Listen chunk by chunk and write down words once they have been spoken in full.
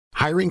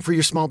Hiring for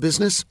your small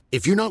business?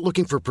 If you're not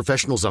looking for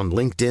professionals on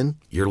LinkedIn,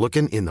 you're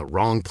looking in the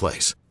wrong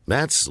place.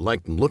 That's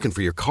like looking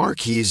for your car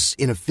keys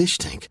in a fish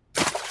tank.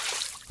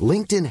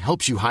 LinkedIn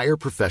helps you hire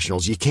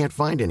professionals you can't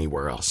find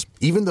anywhere else,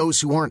 even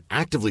those who aren't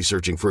actively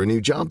searching for a new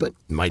job but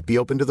might be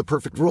open to the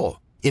perfect role.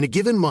 In a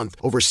given month,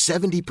 over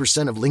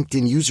 70% of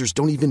LinkedIn users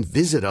don't even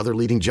visit other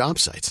leading job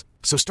sites.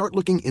 So start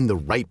looking in the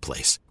right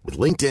place. With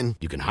LinkedIn,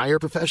 you can hire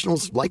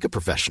professionals like a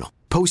professional.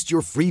 Post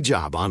your free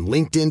job on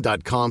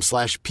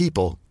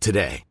linkedin.com/people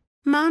today.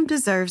 Mom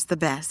deserves the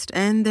best,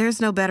 and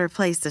there's no better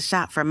place to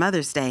shop for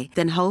Mother's Day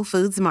than Whole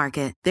Foods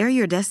Market. They're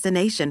your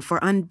destination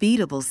for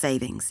unbeatable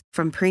savings,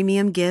 from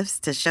premium gifts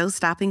to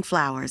show-stopping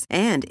flowers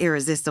and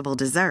irresistible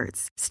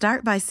desserts.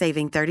 Start by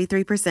saving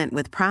 33%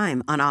 with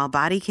Prime on all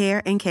body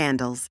care and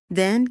candles.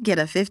 Then get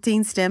a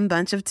 15-stem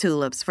bunch of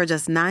tulips for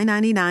just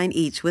 $9.99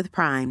 each with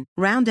Prime.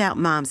 Round out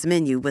Mom's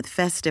menu with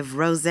festive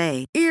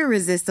rosé,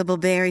 irresistible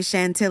berry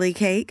chantilly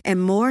cake,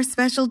 and more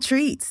special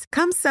treats.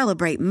 Come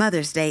celebrate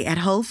Mother's Day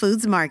at Whole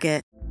Foods Market.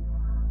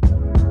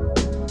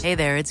 Hey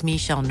there, it's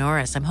Michelle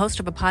Norris. I'm host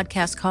of a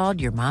podcast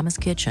called Your Mama's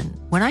Kitchen.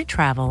 When I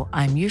travel,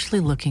 I'm usually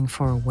looking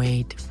for a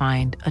way to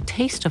find a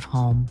taste of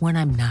home when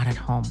I'm not at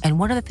home. And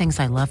one of the things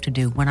I love to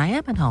do when I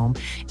am at home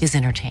is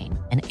entertain.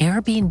 And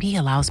Airbnb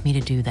allows me to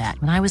do that.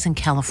 When I was in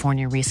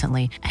California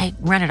recently, I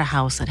rented a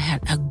house that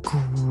had a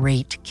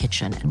great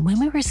kitchen. And when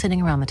we were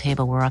sitting around the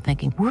table, we were all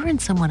thinking, we're in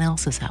someone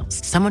else's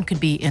house. Someone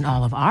could be in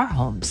all of our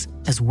homes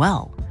as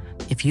well.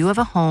 If you have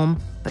a home,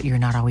 but you're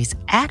not always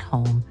at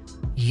home,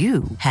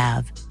 you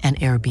have an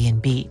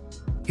Airbnb.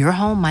 Your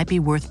home might be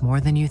worth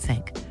more than you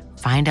think.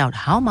 Find out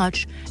how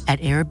much at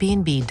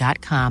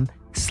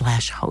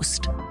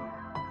airbnb.com/host.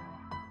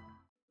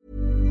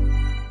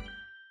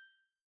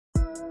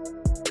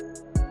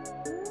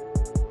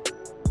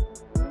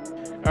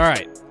 All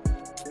right.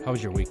 How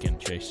was your weekend,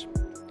 Chase?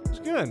 It's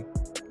good.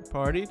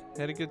 Partied,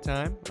 had a good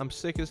time. I'm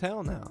sick as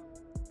hell now.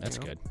 That's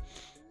good.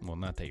 Well,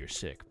 not that you're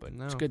sick, but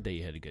No. it's good that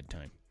you had a good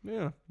time.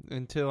 Yeah,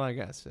 until I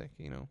got sick,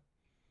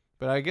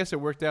 But I guess it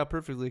worked out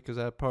perfectly because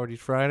I partied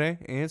Friday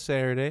and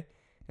Saturday,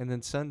 and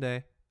then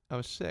Sunday I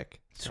was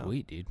sick. So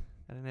Sweet, dude.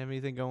 I didn't have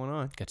anything going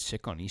on. Got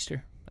sick on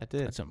Easter? I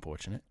did. That's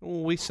unfortunate.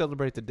 Well, we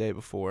celebrate the day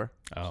before,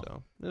 Oh.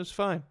 so it was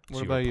fine. So What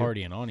you about were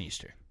you? partying on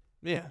Easter?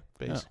 Yeah,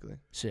 basically.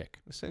 Sick.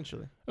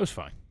 Essentially. It was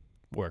fine.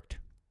 Worked.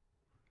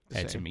 The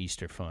Had same. some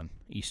Easter fun.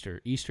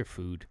 Easter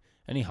food.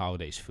 Any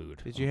holidays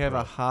food. Did I'm you have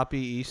a pro. hoppy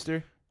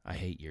Easter? I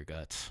hate your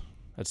guts.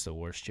 That's the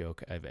worst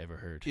joke I've ever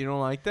heard. You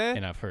don't like that?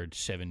 And I've heard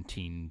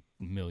 17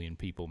 million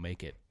people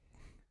make it.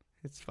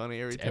 It's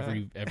funny every It's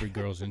time. every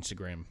girl's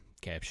Instagram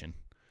caption.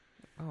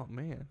 Oh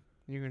man,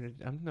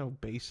 I'm no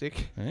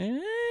basic.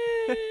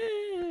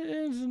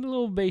 It's a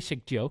little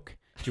basic joke.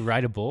 Did you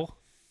ride a bull?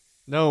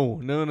 No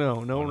Why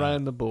not?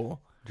 riding the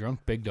bull.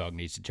 Drunk Big Dog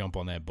needs to jump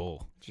on that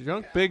bull.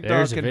 Drunk Big Dog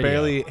There's a can video.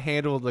 barely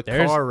handle the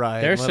car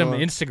ride. There's let some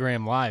alone-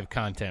 Instagram live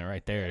content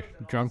right there.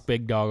 Drunk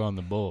Big Dog on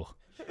the bull.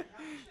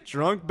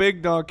 Drunk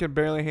Big Dog can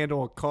barely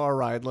handle a car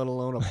ride, let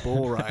alone a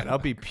bull ride. I'll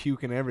be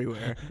puking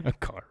everywhere. A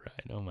car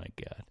ride. Oh my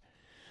God.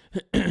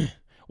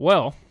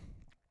 Well,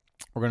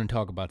 we're going to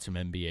talk about some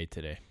NBA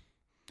today.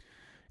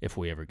 If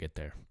we ever get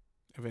there.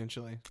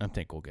 Eventually. I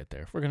think we'll get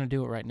there. We're going to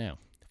do it right now.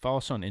 Follow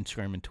us on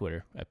Instagram and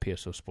Twitter at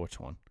PSO Sports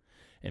 1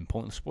 and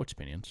Pointless Sports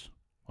Opinions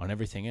on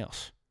everything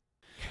else.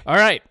 All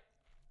right.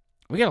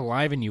 We got to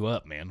liven you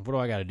up, man. What do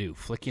I got to do?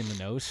 Flick you in the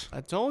nose? I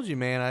told you,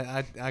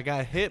 man. I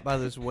got hit by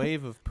this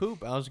wave of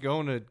poop. I was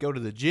going to go to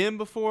the gym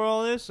before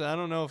all this. I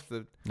don't know if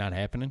the... Not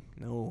happening?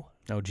 No.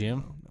 No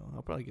gym? No,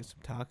 I'll probably get some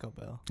Taco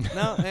Bell.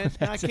 No, and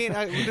I can't.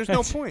 There's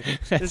no point.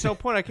 There's no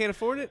point. I can't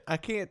afford it. I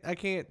can't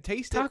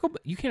taste it.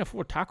 You can't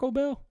afford Taco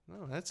Bell?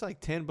 No, that's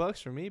like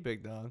 $10 for me,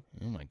 big dog.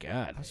 Oh, my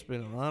God. I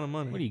spend a lot of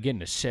money. What are you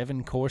getting, a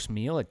 7-course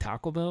meal at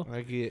Taco Bell?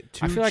 I get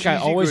 2 I feel like I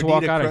cheesy always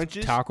walk gordita out crunches.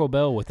 of Taco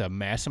Bell with a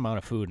mass amount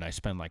of food, and I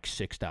spend like I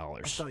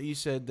 $6. thought you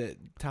said that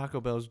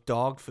Taco Bell's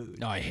dog food.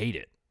 No, I hate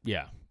it.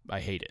 Yeah, I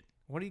hate it.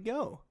 Where do you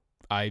go?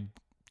 I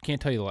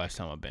can't tell you the last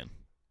time I've been.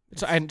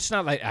 It's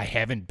not like I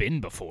haven't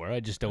been before. I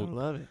just I don't.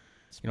 love it.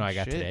 It's You know, my I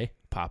got shit. today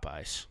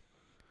Popeyes.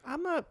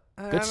 I'm not.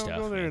 I Good don't stuff.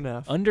 go there man.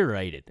 enough.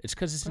 Underrated. It's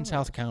because it's in Oh.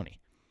 South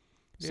County.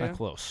 It's Yeah. not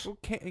close. Well,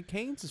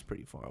 Canes is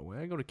pretty far away.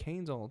 I go to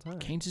Canes all the time.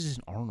 Canes is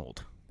in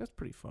Arnold. That's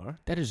pretty far.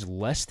 That is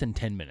less than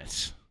 10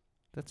 minutes.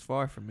 That's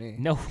far for me.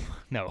 No,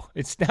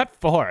 it's not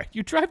far.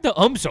 You drive to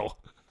UMSL.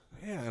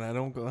 Yeah, and I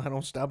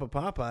don't stop at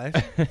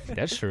Popeyes.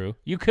 That's true.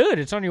 You could.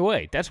 It's on your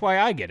way. That's why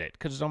I get it,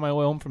 because it's on my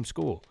way home from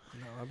school.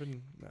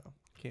 No,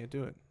 can't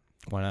do it.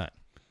 Why not?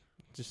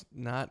 Just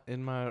not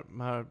in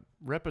my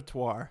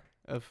repertoire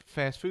of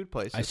fast food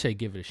places. I say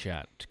give it a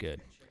shot. It's good.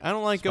 I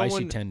don't like Spicy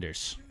going.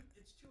 tenders.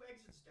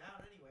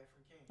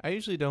 I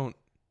usually don't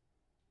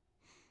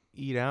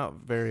eat out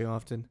very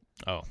often.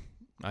 Oh,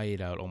 I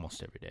eat out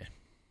almost every day.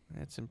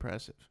 That's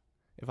impressive.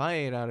 If I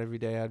ate out every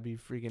day, I'd be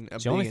freaking.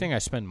 It's the only thing I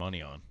spend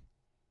money on.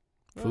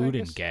 Well, I Food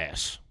and guess-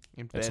 gas.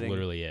 And That's betting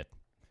literally it.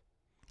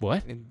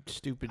 What? and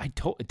stupid.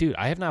 Dude,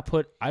 I have not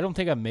I don't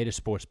think I've made a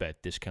sports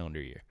bet this calendar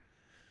year.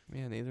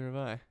 Yeah, neither have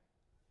I.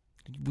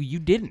 Well, you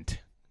didn't.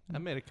 I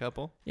made a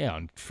couple. Yeah,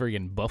 on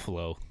friggin'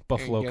 Buffalo And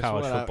guess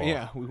college what? football.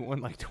 Yeah, we won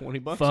like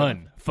 $20.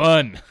 Fun.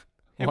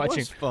 It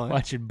was fun.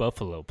 Watching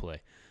Buffalo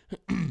play.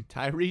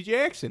 Tyree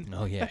Jackson.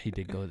 Oh yeah, he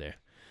did go there.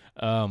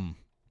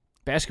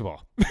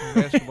 Basketball.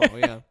 Basketball,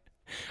 yeah.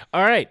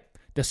 All right,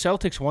 the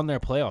Celtics won their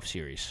playoff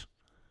series.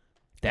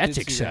 That's did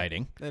see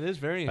exciting. That is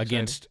very exciting.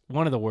 Against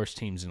one of the worst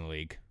teams in the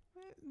league,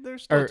 They're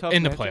still or tough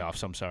in the matchup.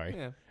 playoffs. I'm sorry.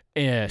 Yeah.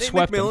 Nate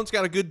Swept them. McMillan's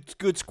got a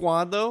good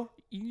squad though.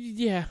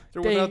 Yeah,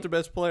 They're without their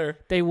best player.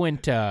 They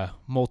went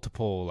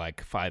multiple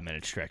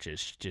 5-minute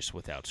stretches just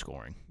without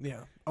scoring. Yeah.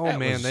 Oh That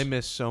man, was- they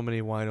missed so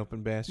many wide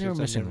open baskets. They were I've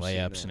missing never seen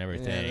layups that. and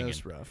everything, Yeah, that's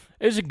and rough.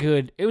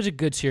 It was a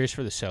good series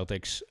for the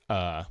Celtics.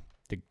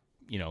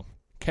 To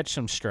catch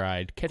some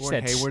stride, catch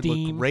Gordon that Hayward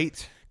steam looked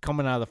great.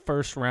 coming out of the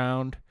first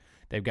round.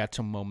 They've got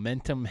some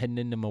momentum heading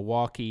into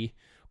Milwaukee.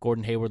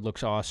 Gordon Hayward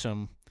looks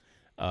awesome.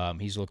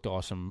 He's looked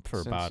awesome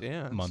for about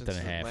a month and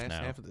a half last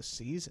now. half of the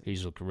season.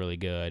 He's looked really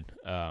good.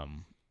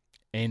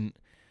 And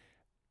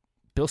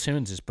Bill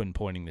Simmons has been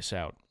pointing this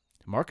out.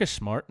 Marcus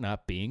Smart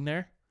not being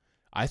there,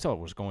 I thought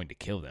was going to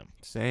kill them.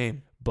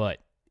 Same. But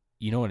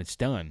you know what it's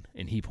done,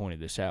 and he pointed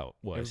this out,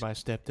 was Everybody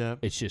stepped up.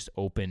 it's just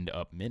opened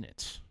up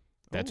minutes.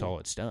 That's Ooh. all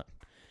it's done.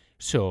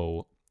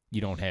 So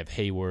you don't have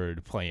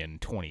Hayward playing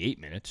 28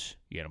 minutes.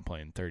 You got him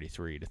playing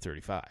 33 to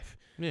 35.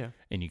 Yeah.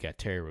 And you got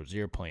Terry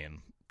Rozier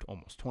playing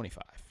almost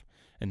 25.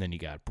 And then you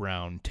got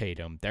Brown,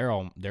 Tatum.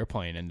 They're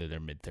playing into their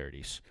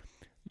mid-30s.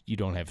 You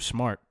don't have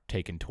Smart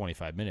taking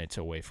 25 minutes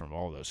away from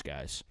all those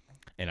guys.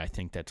 And I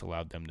think that's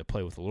allowed them to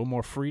play with a little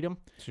more freedom.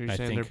 So you're I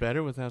saying think they're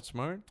better without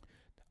Smart?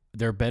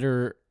 they're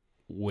better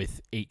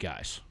with 8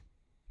 guys.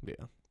 Yeah.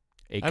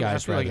 8 I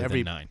guys feel rather like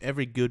every than 9.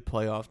 every good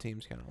playoff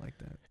team's kind of like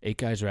that. 8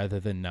 guys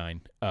rather than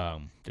 9.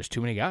 There's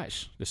too many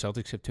guys. The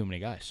Celtics have too many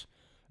guys.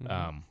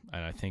 Mhm.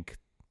 And I think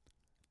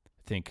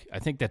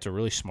that's a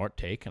really smart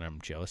take, and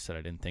I'm jealous that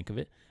I didn't think of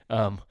it.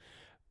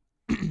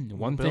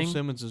 One Bill thing,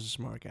 Simmons is a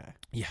smart guy.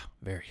 yeah,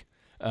 very.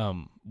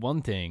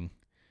 One thing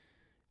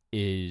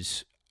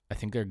is, I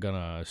think they're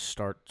gonna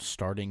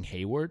starting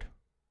Hayward.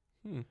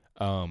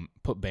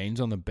 Put Baines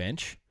on the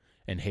bench,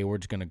 and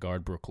Hayward's gonna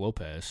guard Brook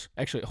Lopez.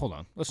 Actually, hold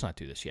on, let's not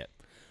do this yet.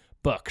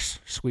 Bucks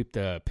sweep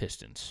the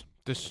Pistons.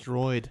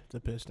 Destroyed the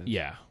Pistons.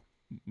 Yeah,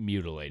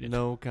 mutilated.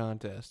 No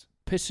contest.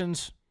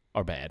 Pistons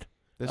are bad.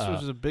 This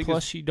was the biggest.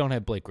 Plus, you don't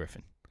have Blake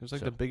Griffin. It was like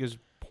so- the biggest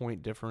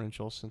point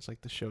differential since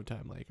like the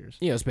Showtime Lakers.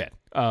 Yeah, it was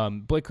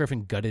bad. Blake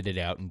Griffin gutted it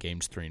out in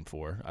games 3 and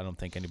 4. I don't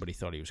think anybody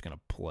thought he was going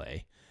to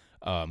play.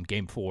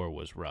 Game 4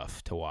 was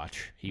rough to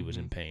watch. He was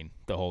in pain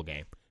the whole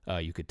game.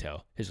 You could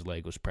tell. His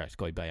leg was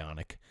practically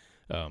bionic.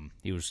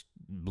 He was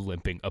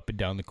limping up and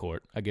down the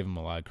court. I give him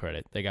a lot of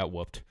credit. They got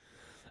whooped.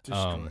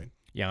 Destroyed.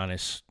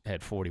 Giannis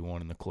had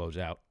 41 in the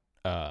closeout.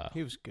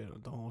 He was good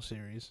with the whole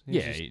series.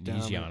 Yeah, just he's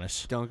dominant,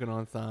 Giannis. dunking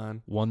on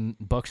Thon.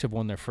 Bucks have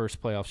won their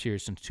first playoff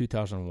series since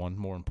 2001.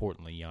 More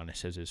importantly,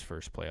 Giannis has his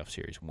first playoff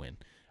series win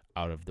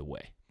out of the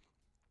way.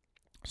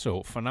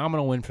 So,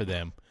 phenomenal win for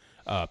them.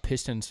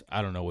 Pistons,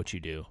 I don't know what you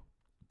do.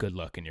 Good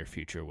luck in your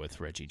future with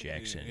Reggie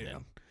Jackson. Yeah.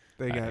 And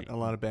They got a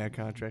lot of bad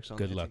contracts on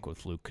good that luck team.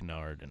 with Luke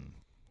Kennard and,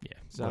 yeah.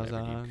 Zaza.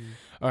 whatever, dude.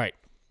 All right.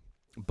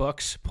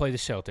 Bucks play the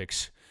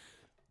Celtics.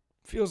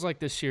 Feels like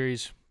this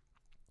series,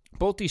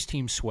 both these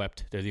teams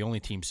swept. They're the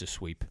only teams to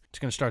sweep. It's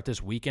going to start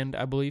this weekend,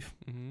 I believe.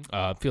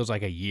 Feels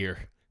like a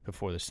year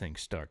before this thing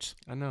starts.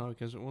 I know,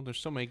 because there's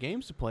so many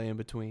games to play in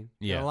between.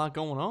 Yeah. Got a lot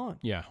going on.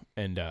 Yeah,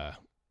 and I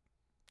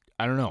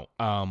don't know.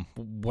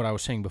 What I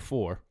was saying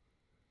before,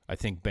 I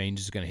think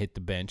Baines is going to hit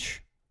the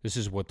bench. This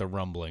is what the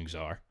rumblings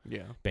are.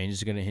 Yeah. Baines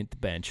is going to hit the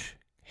bench.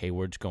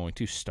 Hayward's going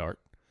to start,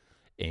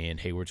 and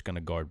Hayward's going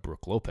to guard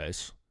Brook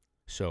Lopez,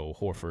 so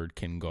Horford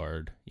can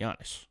guard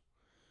Giannis.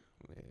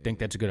 Think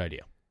that's a good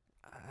idea.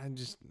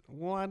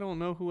 I don't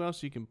know who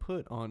else you can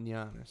put on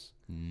Giannis.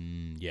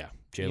 Yeah,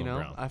 Jaylen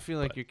Brown. I feel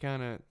like but you're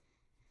kind of.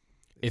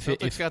 if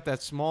Celtics got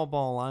that small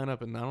ball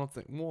lineup, and I don't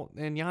think. Well,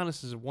 and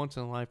Giannis is a once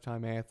in a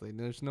lifetime athlete.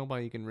 There's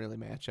nobody you can really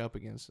match up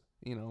against.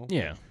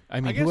 yeah,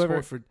 I mean, guess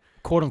whoever Horford.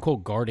 quote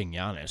unquote guarding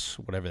Giannis,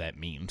 whatever that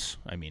means.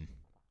 I mean,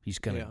 he's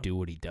gonna Yeah. do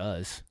what he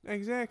does.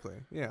 Exactly.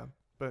 Yeah,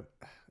 but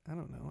I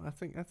don't know. I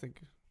think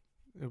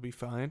it'll be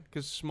fine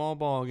because small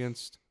ball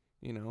against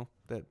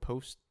that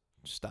post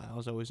style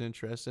is always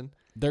interesting.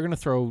 They're gonna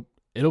throw.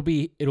 It'll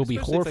be Especially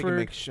if they can Horford.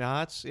 make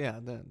shots. Yeah,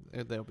 then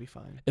they'll be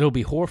fine. It'll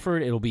be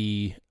Horford. It'll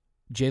be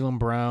Jaylen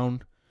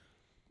Brown.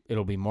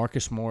 It'll be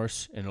Marcus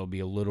Morris, and it'll be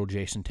a little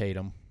Jason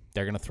Tatum.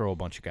 They're gonna throw a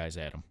bunch of guys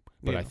at him.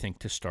 But Yeah. I think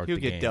to start He'll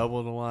the get game,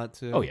 doubled a lot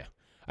too. oh yeah,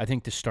 I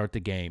think to start the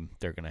game,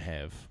 they're gonna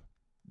have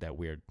that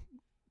weird,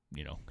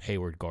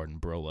 Hayward guarding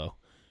Brolo,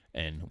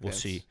 and we'll That's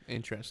see.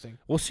 Interesting.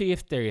 We'll see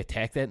if they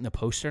attack that in the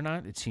post or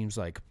not. It seems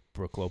like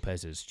Brook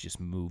Lopez has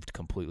just moved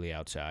completely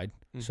outside.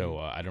 So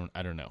I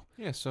don't know.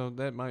 Yeah, so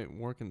that might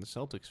work in the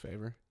Celtics'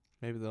 favor.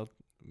 Maybe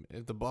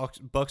if the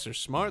Bucks are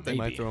smart, they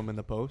might Maybe. throw him in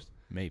the post.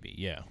 Maybe,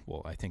 yeah.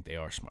 Well, I think they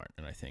are smart,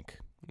 and I think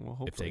Well,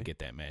 hopefully. if they get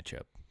that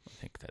matchup, I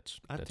think that's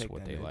I'd take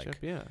what that they matchup, like.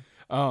 Yeah.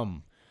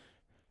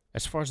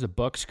 As far as the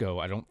Bucks go,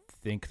 I don't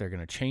think they're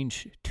going to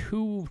change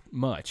too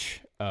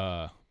much.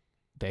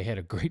 They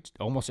had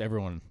almost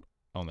everyone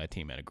on that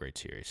team had a great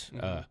series.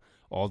 Mhm.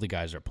 All the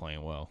guys are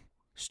playing well.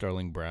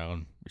 Sterling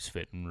Brown is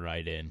fitting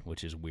right in,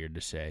 which is weird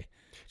to say.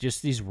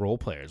 Just these role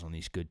players on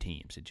these good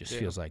teams. It just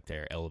feels like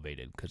they're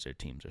elevated because their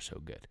teams are so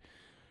good.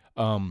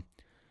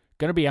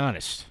 Gonna be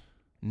honest,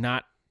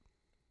 not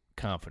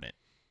confident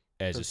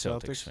as a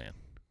Celtics Celtics? fan.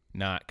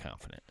 Not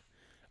confident.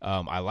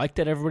 I like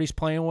that everybody's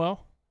playing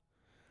well,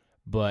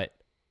 but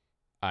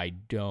I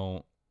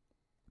don't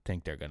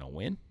think they're gonna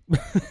win.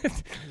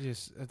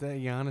 Just that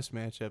Giannis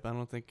matchup,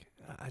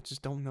 I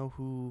just don't know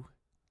who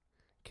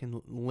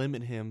can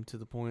limit him to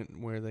the point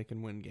where they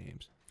can win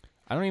games.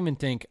 I don't even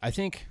think. I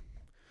think,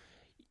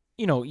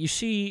 you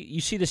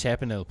see this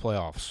happen in the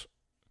playoffs,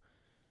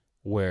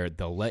 where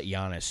they'll let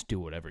Giannis do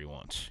whatever he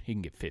wants. He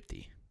can get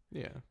 50,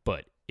 Yeah.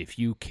 but if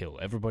you kill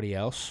everybody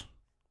else,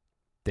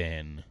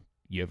 then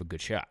you have a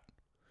good shot.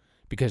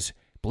 Because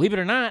believe it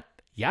or not,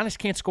 Giannis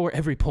can't score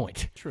every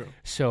point. True.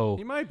 So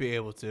You might be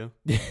able to.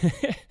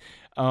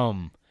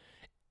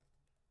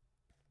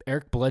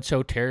 Eric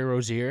Bledsoe, Terry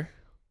Rozier,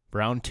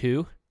 round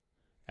 2.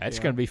 That's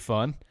Yeah. gonna be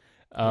fun.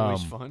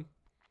 Always fun.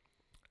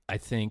 I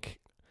think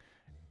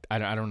I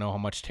don't know how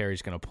much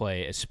Terry's going to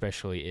play,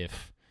 especially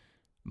if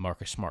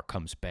Marcus Smart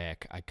comes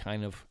back.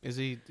 Is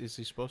he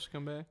supposed to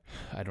come back?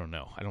 I don't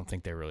know. I don't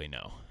think they really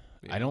know.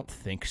 Yeah. I don't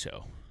think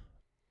so.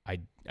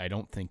 I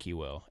don't think he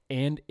will.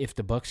 And if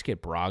the Bucks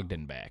get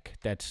Brogdon back,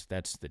 that's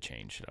the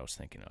change that I was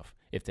thinking of.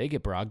 If they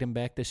get Brogdon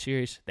back this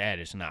series, that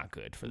is not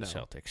good for the No.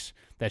 Celtics.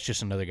 That's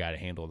just another guy to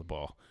handle the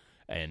ball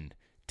and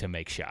to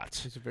make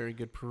shots. He's a very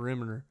good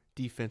perimeter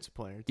defensive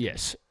player, too.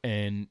 Yes,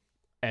 and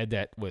add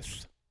that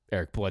with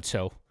Eric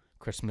Bledsoe,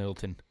 Chris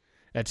Middleton.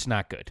 That's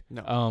not good.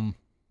 No.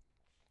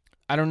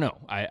 I don't know.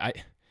 I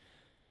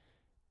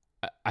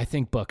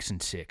think Bucks in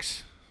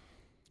 6.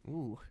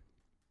 Ooh.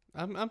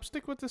 I'm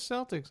sticking with the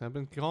Celtics. I've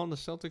been calling the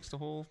Celtics the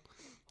whole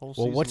Well,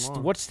 season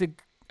long.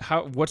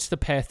 what's the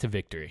path to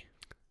victory?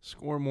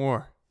 Score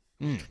more.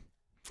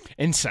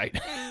 Insight.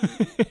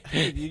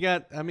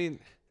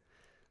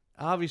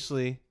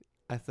 Obviously,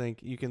 I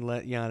think you can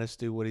let Giannis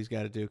do what he's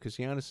got to do because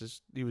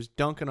he was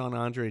dunking on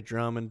Andre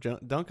Drummond,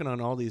 dunking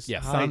on all these.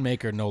 Yeah, Thon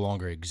Maker no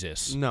longer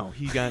exists. No,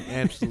 he got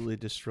absolutely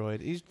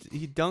destroyed. He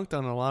dunked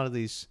on a lot of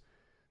these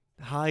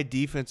high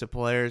defensive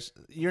players.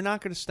 You're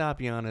not going to stop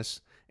Giannis,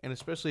 and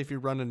especially if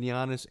you're running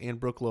Giannis and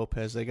Brook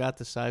Lopez, they got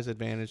the size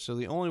advantage. So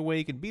the only way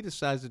you can beat a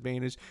size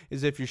advantage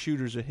is if your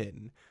shooters are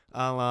hitting.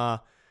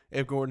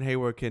 If Gordon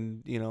Hayward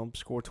can,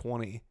 score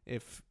 20.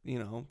 If,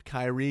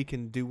 Kyrie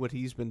can do what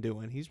he's been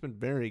doing. He's been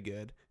very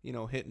good,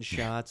 hitting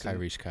shots.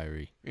 Kyrie's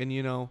Kyrie. And,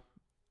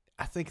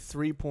 I think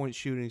 3-point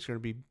shooting is going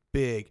to be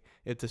big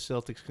if the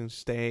Celtics can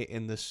stay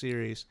in this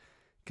series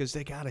because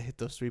they got to hit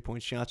those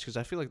 3-point shots because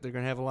I feel like they're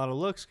going to have a lot of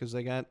looks because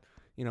they got,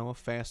 a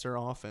faster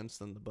offense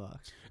than the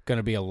Bucks. Going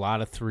to be a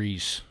lot of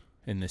threes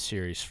in this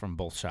series from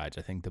both sides.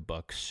 I think the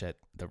Bucks set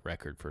the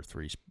record for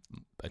threes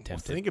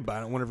attempted. Well, think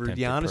about it. Whenever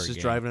attempted Giannis per is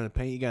game. driving in the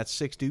paint, you got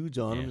 6 dudes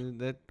on Yeah. him.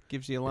 That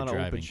gives you a The lot of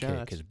driving open kick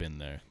shots. has been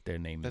their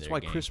name That's of their why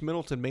game. Chris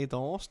Middleton made the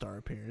All-Star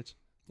appearance.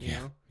 You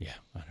know? Yeah.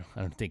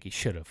 I don't think he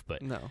should have,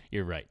 but No.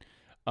 you're right.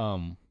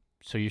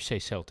 So you say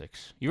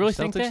Celtics? You really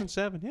think Celtics that? in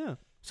 7, yeah.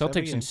 Celtics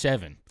in games.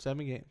 7.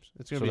 7 games.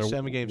 It's So going to be they're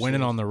 7 games. winning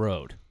series. on the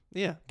road.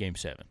 Yeah, Game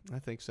 7. I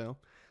think so.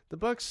 The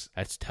Bucks,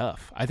 That's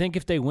tough. I think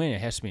if they win, it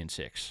has to be in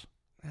 6.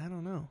 I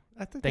don't know.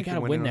 I think They can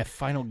got to win it that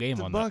final game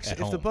the on Bucks. at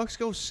If home. the Bucks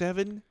go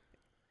 7,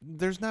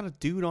 there's not a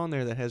dude on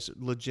there that has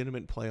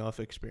legitimate playoff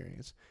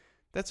experience.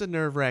 That's a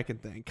nerve-wracking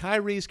thing.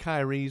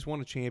 Kyrie's won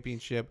a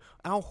championship.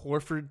 Al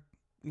Horford,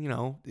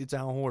 it's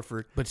Al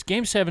Horford. But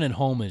Game 7 at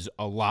home is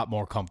a lot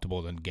more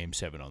comfortable than Game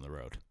 7 on the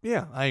road.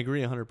 Yeah, I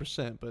agree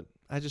 100%. But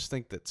I just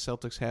think that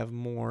Celtics have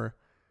more.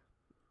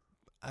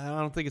 I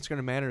don't think it's going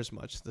to matter as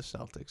much to the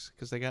Celtics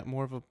because they got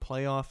more of a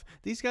playoff.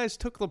 These guys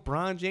took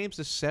LeBron James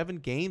to 7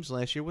 games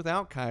last year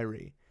without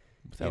Kyrie.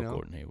 Without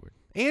Gordon Hayward.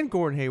 And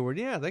Gordon Hayward,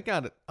 yeah, they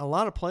got a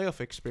lot of playoff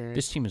experience.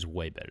 This team is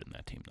way better than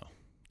that team, though.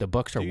 The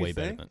Bucks are Do you way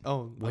better think?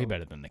 than way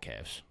better than the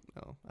Cavs.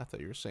 Oh, I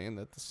thought you were saying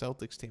that the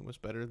Celtics team was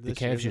better The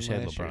this year Cavs just than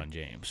had last LeBron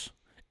year. James.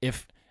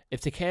 If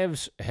the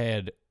Cavs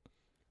had,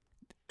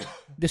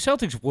 the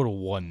Celtics would have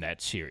won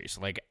that series.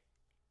 Like,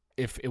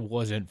 if it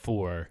wasn't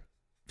for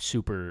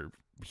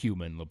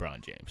superhuman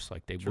LeBron James,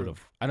 like they would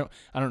have. I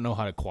don't know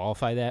how to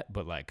qualify that,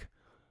 but like,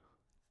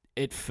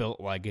 it felt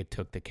like it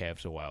took the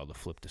Cavs a while to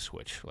flip the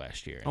switch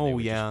last year. And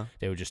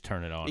they would just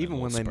turn it on. Even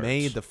in when they little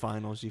made spurts. the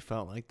finals, you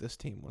felt like this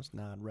team was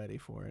not ready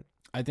for it.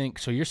 I think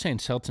so. You're saying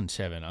Celtics in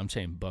 7. I'm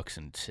saying Bucks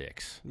in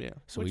 6. Yeah.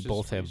 So which we is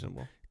both have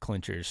reasonable.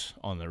 clinchers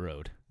on the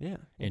road. Yeah.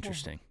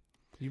 Interesting.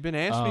 You've been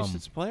asking me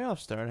since the playoffs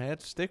started. I had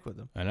to stick with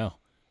them. I know.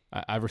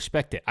 I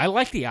respect it. I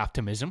like the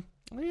optimism.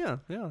 Oh, yeah.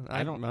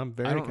 I'm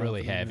very I don't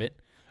really confident have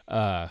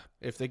in it.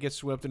 If they get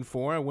swept in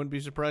 4, I wouldn't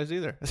be surprised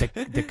either.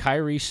 The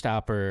Kyrie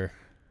stopper,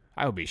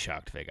 I would be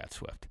shocked if they got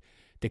swept.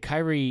 The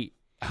Kyrie,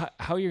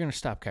 how you're going to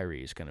stop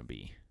Kyrie is going to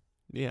be,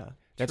 Yeah.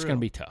 that's going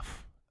to be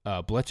tough.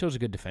 Bledsoe's a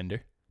good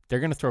defender. They're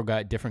going to throw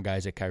different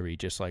guys at Kyrie,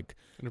 just like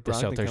And if the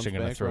Brogdon Celtics comes are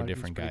going to back, throw Brogdon's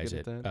different pretty guys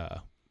good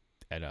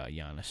at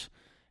Giannis.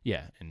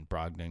 Yeah, and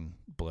Brogdon,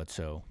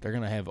 Bledsoe. They're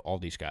going to have all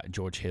these guys.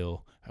 George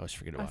Hill. I always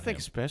forget about him. I think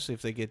especially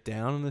if they get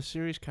down in the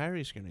series,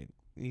 Kyrie's going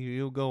to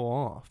he'll go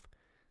off.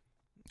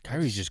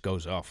 Kyrie just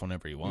goes off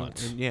whenever he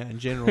wants. Yeah, in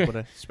general,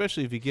 but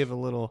especially if you give a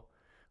little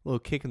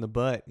kick in the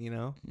butt, you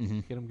know,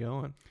 Mm-hmm. get him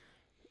going.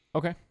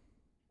 Okay.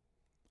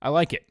 I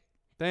like it.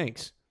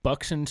 Thanks.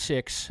 Bucks in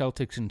 6,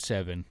 Celtics in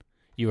 7.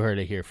 You heard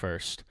it here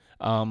first.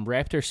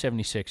 Raptors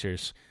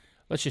 76ers.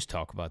 Let's just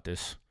talk about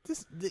this.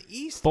 The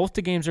East. Both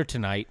the games are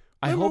tonight.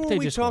 I hope they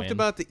just win. We talked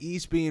about the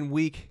East being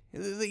weak.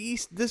 The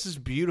East, this is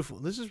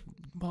beautiful.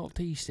 Well,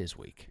 the East is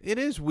weak. It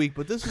is weak,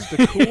 but this is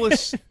the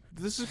coolest.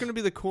 This is going to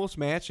be the coolest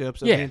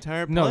matchups of the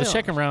entire playoffs. No, the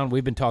second round,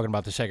 we've been talking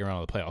about the second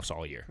round of the playoffs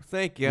all year.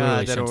 Thank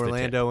God that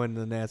Orlando and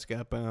the Nets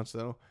got bounced,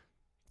 though.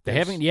 They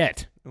haven't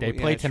yet. They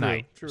play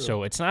tonight. True.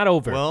 So it's not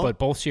over, well, but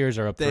both series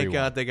are up 3-1. Thank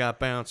God they got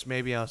bounced.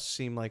 Maybe I'll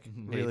seem like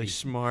really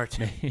smart.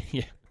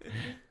 Yeah.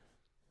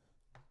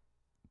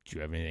 Do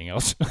you have anything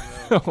else?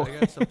 No, I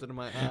got something in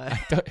my eye.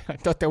 I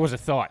thought there was a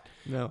thought.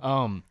 No.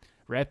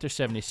 Raptors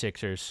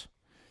 76ers.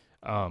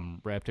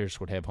 Raptors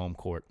would have home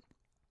court.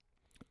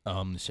 The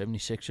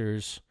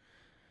 76ers.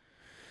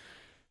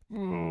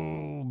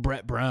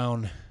 Brett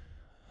Brown.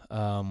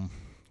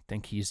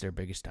 Think he's their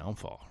biggest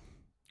downfall.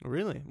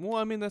 Really? Well,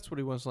 I mean, that's what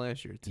he was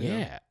last year, too.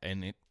 Yeah,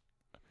 and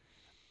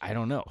I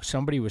don't know.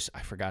 I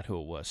forgot who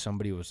it was.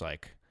 Somebody was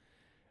like,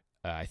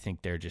 I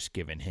think they're just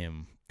giving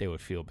him, they would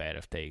feel bad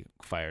if they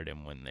fired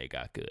him when they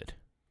got good.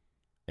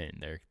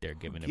 And they're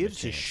giving him a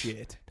chance. Gives a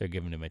shit. They're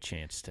giving him a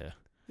chance to.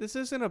 This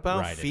isn't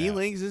about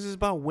feelings. This is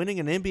about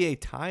winning an NBA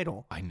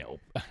title. I know.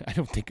 I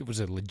don't think it was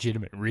a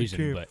legitimate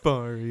reason. Can't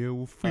fire you.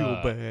 We'll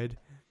feel bad.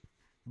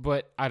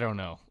 But I don't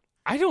know.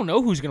 I don't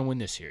know who's going to win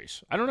this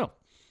series. I don't know.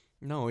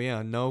 No,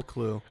 yeah, no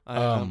clue.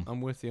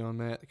 I'm with you on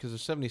that because the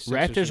 76ers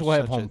Raptors will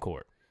have home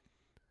court.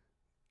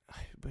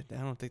 But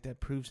I don't think that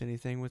proves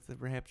anything with the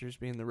Raptors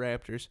being the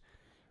Raptors.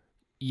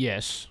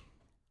 Yes.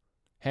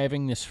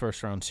 Having this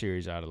first round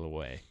series out of the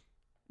way.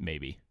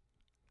 Maybe.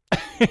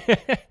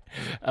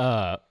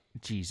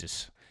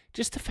 Jesus.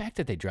 Just the fact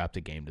that they dropped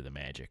a game to the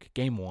Magic.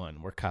 Game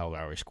 1 where Kyle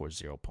Lowry scores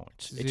 0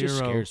 points. It just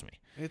scares me.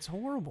 It's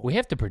horrible. We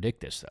have to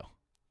predict this, though.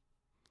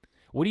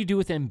 What do you do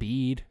with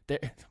Embiid?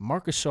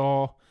 Marc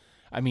Gasol,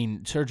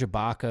 Serge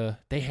Ibaka,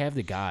 they have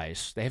the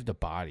guys. They have the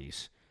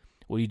bodies.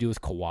 What do you do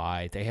with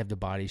Kawhi? They have the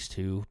bodies,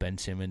 too. Ben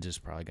Simmons is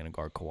probably going to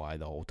guard Kawhi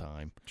the whole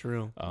time.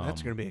 True.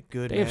 That's going to be a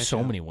good They have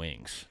so many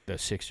wings. The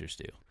Sixers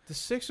do. The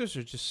Sixers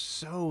are just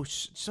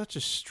such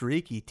a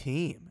streaky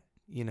team.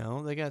 You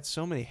know, they got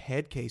so many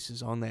head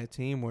cases on that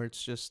team where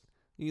it's just,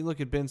 you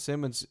look at Ben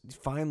Simmons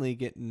finally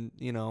getting,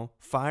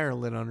 fire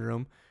lit under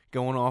him,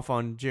 going off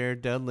on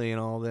Jared Dudley and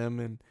all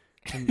them. And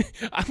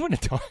I'm going to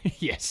talk.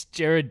 Yes,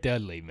 Jared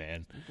Dudley,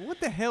 man.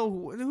 What the hell?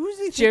 Who's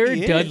he?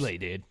 Jared Dudley,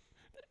 dude.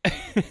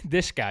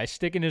 This guy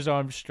sticking his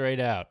arm straight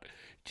out.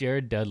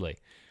 Jared Dudley.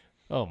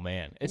 Oh,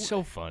 man. It's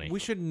so funny. We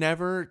should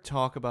never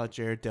talk about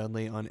Jared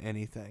Dudley on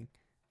anything.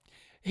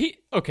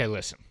 Okay,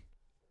 listen.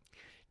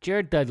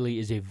 Jared Dudley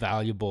is a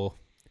valuable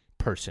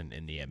person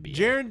in the NBA.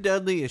 Jared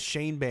Dudley is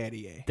Shane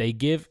Battier.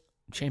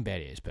 Shane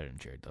Battier is better than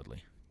Jared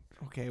Dudley.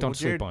 Okay, Don't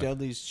sleep Jared on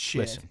Dudley's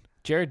shit. Listen,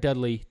 Jared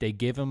Dudley, they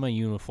give him a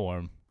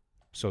uniform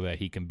so that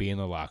he can be in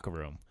the locker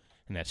room,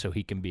 and that's so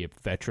he can be a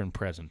veteran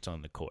presence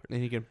on the court.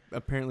 And he can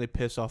apparently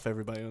piss off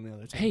everybody on the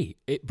other team.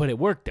 Hey, but it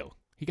worked, though.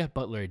 He got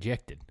Butler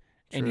ejected.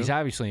 True. And he's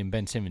obviously in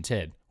Ben Simmons'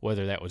 head,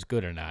 whether that was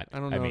good or not. I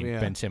don't know.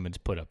 Ben Simmons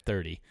put up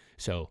 30.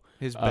 So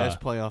his best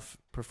playoff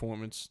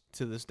performance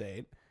to this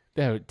date.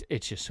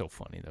 It's just so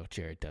funny, though,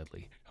 Jared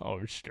Dudley.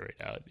 Oh, straight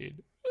out,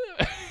 dude.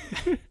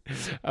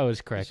 I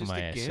was cracking my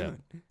ass up.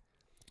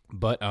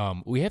 But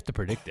we have to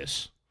predict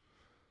this.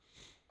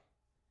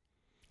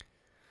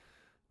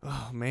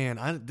 Oh,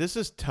 man. This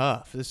is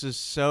tough. This is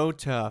so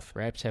tough.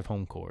 Raps have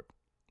home court,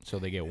 so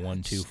they get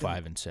 1, 2,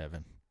 5, and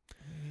 7.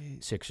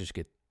 Sixers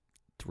get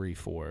 3,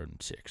 4, and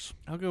 6.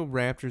 I'll go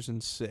Raptors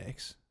in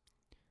 6.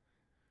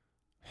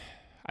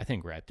 I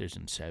think Raptors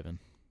in 7.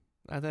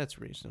 That's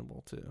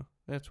reasonable, too.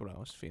 That's what I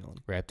was feeling.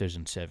 Raptors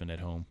in 7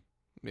 at home.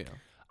 Yeah.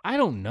 I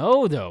don't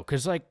know, though,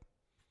 because, I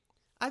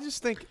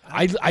just think...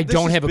 I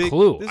don't have a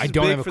clue. This I is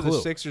don't big have a for clue.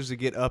 the Sixers to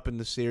get up in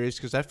the series,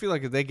 because I feel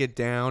like if they get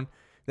down,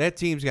 that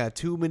team's got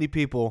too many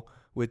people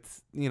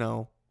with,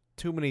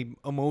 too many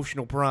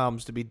emotional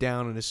problems to be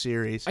down in a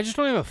series. I just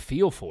don't have a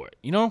feel for it,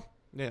 Yeah.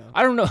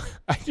 I don't know.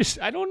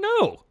 I don't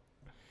know.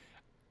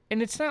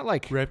 And it's not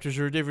like... Raptors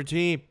are a different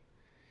team.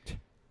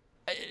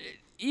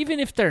 Even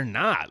if they're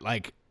not,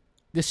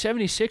 the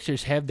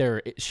 76ers have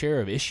their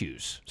share of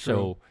issues. True.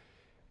 So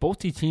both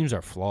these teams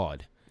are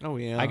flawed. Oh,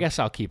 yeah. I guess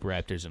I'll keep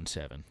Raptors in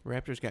 7.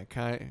 Raptors got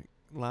Kyle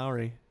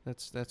Lowry.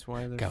 That's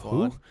why they're got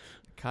flawed. who?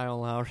 Kyle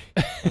Lowry.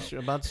 I was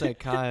about to say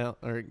Kyle,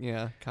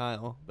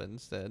 Kyle, but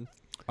instead.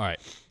 All right.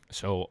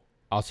 So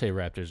I'll say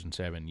Raptors in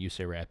 7. You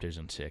say Raptors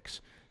in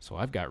 6. So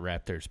I've got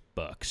Raptors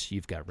Bucks.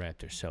 You've got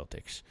Raptors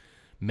Celtics.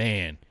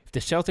 Man, if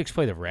the Celtics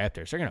play the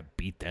Raptors, they're going to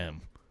beat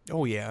them.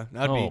 Oh, yeah.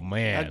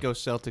 Man. I'd go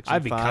Celtics in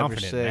I'd be 5 or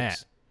confident 6. in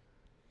that.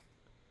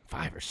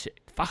 5 or 6.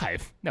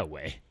 5? No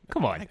way.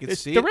 Come on. I can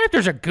see the it.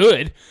 Raptors are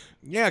good.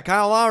 Yeah,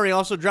 Kyle Lowry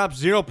also dropped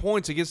 0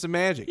 points against the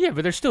Magic. Yeah,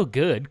 but they're still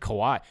good.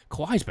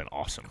 Kawhi's been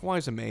awesome.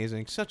 Kawhi's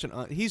amazing.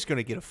 He's going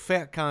to get a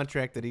fat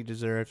contract that he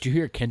deserves. Did you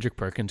hear Kendrick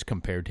Perkins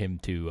compared him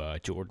to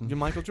Jordan?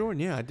 Michael Jordan,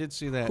 yeah, I did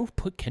see that. Who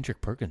put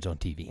Kendrick Perkins on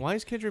TV? Why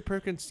is Kendrick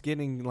Perkins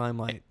getting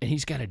limelight? And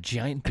he's got a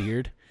giant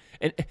beard.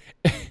 And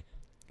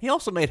He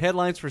also made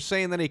headlines for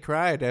saying that he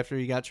cried after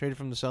he got traded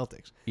from the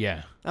Celtics.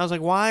 yeah. I was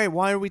like, why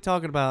are we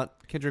talking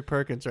about Kendrick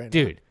Perkins right now?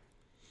 Dude,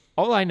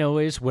 all I know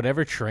is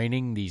whatever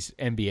training these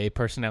NBA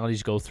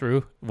personalities go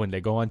through when they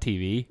go on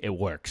TV, it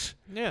works.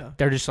 Yeah.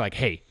 They're just like,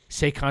 hey,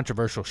 say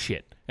controversial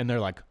shit. And they're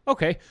like,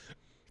 okay,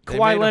 They made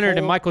Kawhi a Leonard and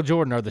whole- Michael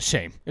Jordan are the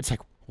same. It's like,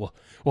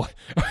 what?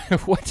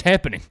 What's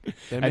happening?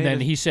 And made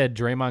then a- he said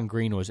Draymond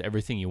Green was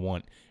everything you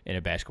want in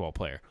a basketball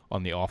player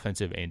on the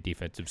offensive and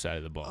defensive side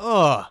of the ball.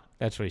 Ugh.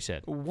 That's what he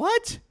said.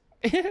 What?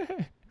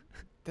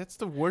 That's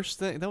the worst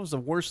thing. That was the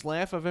worst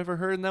laugh I've ever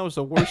heard, and that was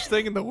the worst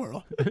thing in the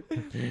world.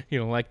 You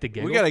don't like the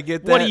giggle? We gotta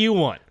get What that- do you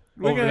want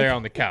we over gotta- there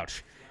on the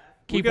couch?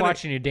 Keep gotta-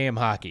 watching your damn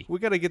hockey. We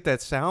got to get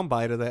that sound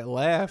bite of that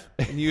laugh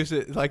and use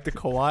it like the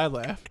Kawhi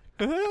laugh.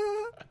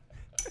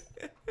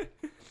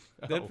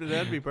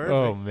 That'd be perfect.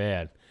 Oh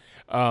man,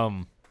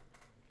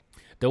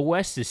 the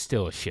West is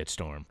still a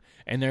shitstorm,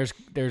 and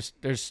there's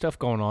stuff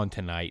going on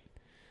tonight.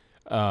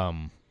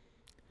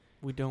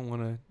 We don't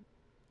want to.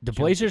 The Jump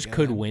Blazers the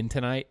could gun. win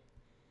tonight.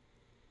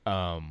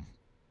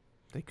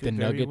 They could The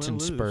very Nuggets well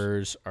and lose.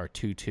 Spurs are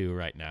 2-2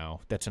 right now.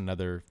 That's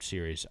another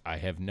series. I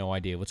have no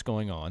idea what's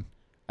going on.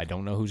 I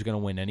don't know who's going to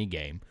win any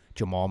game.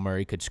 Jamal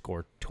Murray could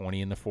score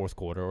 20 in the fourth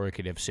quarter, or he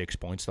could have 6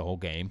 points the whole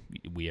game.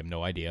 We have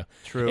no idea.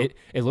 True.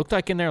 It looked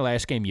like in their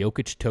last game,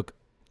 Jokic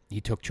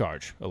took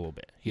charge a little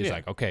bit. He was Yeah.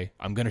 like, okay,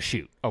 I'm going to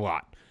shoot a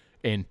lot.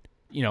 And,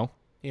 He had a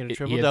he had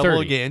triple-double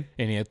 30, again.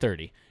 And he had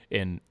 30.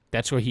 And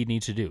that's what he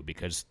needs to do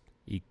because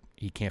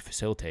he can't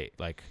facilitate.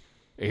 Like,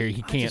 he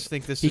can't, just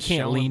think this he is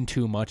can't showing- lean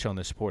too much on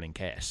the supporting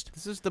cast.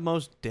 This is the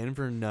most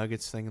Denver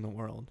Nuggets thing in the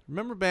world.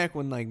 Remember back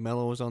when like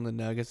Melo was on the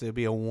Nuggets, there'd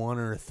be a 1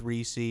 or a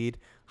 3 seed,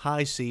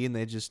 high seed, and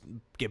they'd just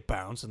get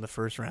bounced in the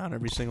first round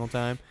every single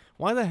time.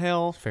 Why the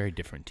hell? Very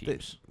different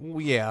teams. Well,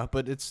 yeah,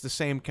 but it's the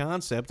same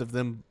concept of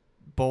them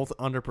both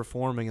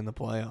underperforming in the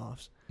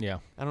playoffs. Yeah.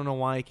 I don't know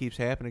why it keeps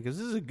happening because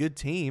this is a good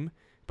team,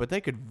 but they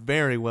could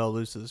very well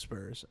lose to the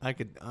Spurs. I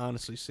could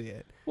honestly see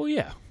it. Well,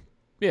 yeah.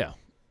 Yeah.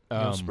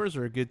 Spurs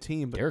are a good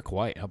team, but Derek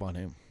White, how about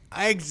him?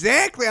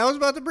 exactly. I was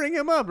about to bring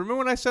him up. Remember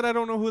when I said I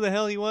don't know who the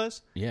hell he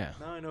was? Yeah.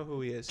 Now I know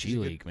who he is. G He's a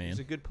good- League, man. He's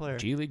a good player.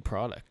 G League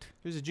product.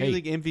 He was a G Hey,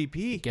 League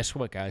MVP. Guess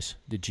what, guys?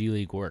 The G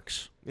League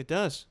works. It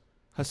does.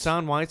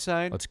 Hassan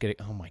Whiteside. Let's get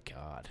it. Oh, my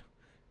God.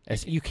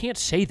 You can't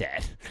say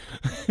that.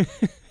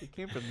 He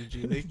came from the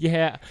G League.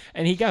 Yeah,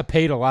 and he got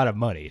paid a lot of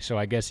money, so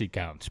I guess he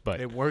counts.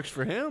 But, It works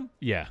for him.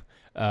 yeah.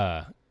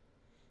 Jimmer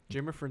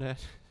Fredette.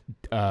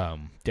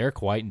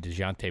 Derek White and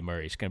DeJounte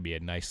Murray is going to be a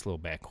nice little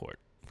backcourt.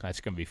 That's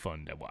going to be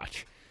fun to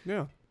watch.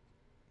 Yeah.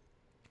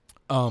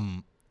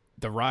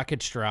 The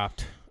Rockets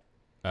dropped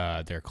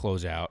their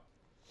closeout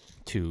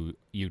to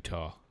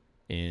Utah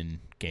in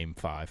Game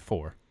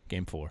 4.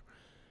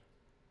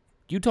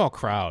 Utah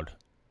crowd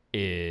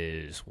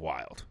is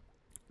wild.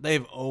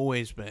 They've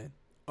always been.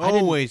 I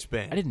didn't- Always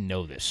been. I didn't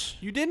know this.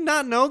 You did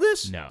not know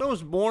this? No.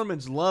 Those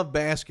Mormons love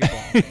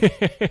basketball.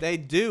 They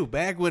do.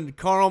 Back when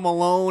Karl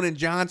Malone and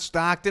John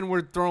Stockton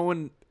were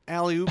throwing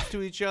alley-oops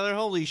to each other,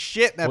 holy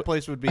shit, that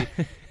place would be.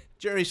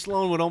 Jerry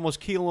Sloan would almost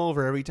keel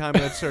over every time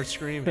I'd start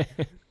screaming.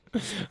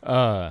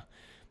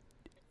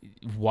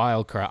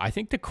 Wild crowd. I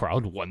think the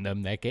crowd won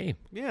them that game.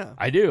 Yeah.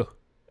 I do.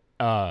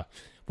 What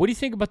do you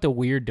think about the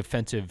weird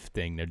defensive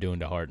thing they're doing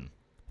to Harden?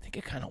 I think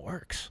it kind of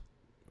works.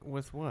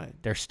 With what?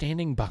 They're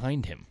standing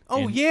behind him.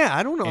 Oh, and- yeah.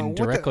 I don't know. and What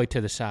the- directly to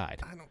the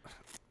side.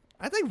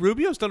 I think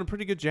Rubio's done a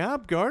pretty good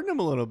job guarding him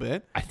a little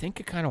bit. I think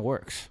it kind of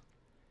works.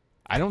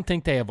 I don't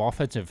think they have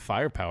offensive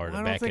firepower to I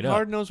don't back think it up.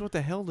 Harden knows what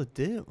the hell to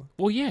do.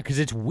 Well, yeah, because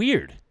it's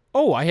weird.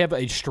 Oh, I have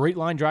a straight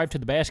line drive to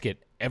the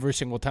basket every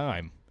single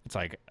time. It's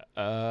like,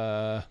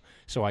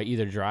 so I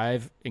either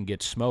drive and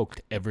get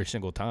smoked every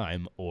single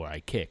time, or I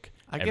kick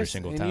every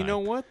single time. And you know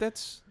what?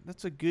 That's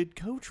a good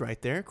coach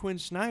right there, Quinn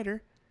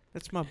Snyder.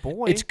 That's my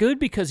boy. It's good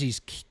because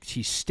he's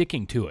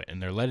sticking to it,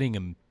 and they're letting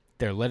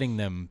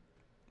them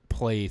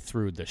play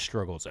through the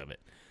struggles of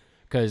it.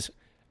 Because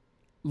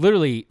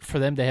literally, for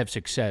them to have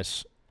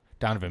success,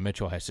 Donovan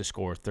Mitchell has to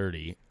score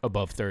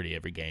above 30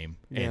 every game,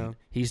 and Yeah.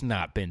 he's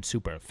not been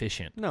super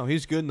efficient. No,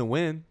 he's good in the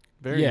win.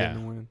 Very good in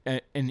the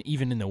win. And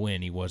even in the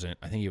win, he wasn't.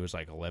 I think he was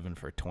like 11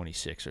 for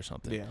 26 or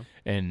something. Yeah.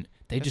 And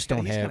they just He's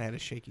don't kind of have. had a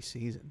shaky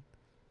season.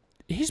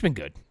 He's been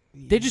good.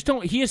 They just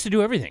don't. He has to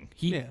do everything.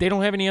 Yeah. They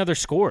don't have any other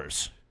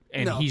scores,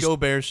 and no, he's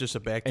Gobert's just a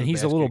back. and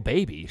he's a little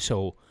baby.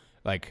 So,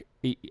 like,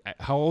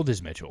 how old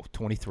is Mitchell?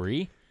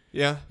 23.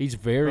 Yeah, He's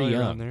very Probably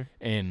around young, there.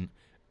 and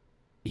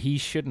he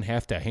shouldn't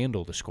have to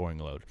handle the scoring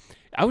load.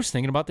 I was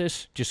thinking about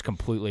this just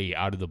completely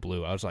out of the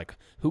blue. I was like,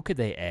 who could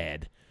they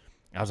add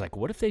I was like,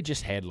 what if they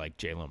just had like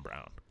Jaylen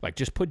Brown? Like,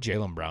 just put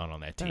Jaylen Brown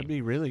on that team. That'd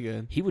be really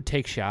good. He would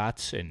take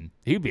shots, and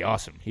he would be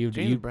awesome.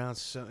 Jaylen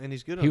Brown's and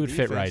he's good on defense,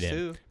 he would fit right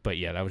too. in. But,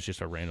 yeah, that was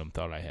just a random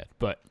thought I had.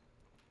 But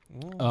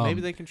well,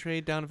 maybe they can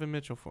trade Donovan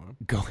Mitchell for him.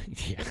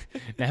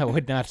 That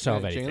would not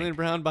solve anything. Jaylen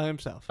Brown by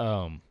himself.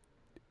 But,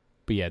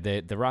 yeah,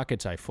 the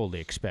Rockets I fully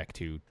expect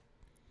to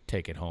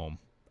take it home.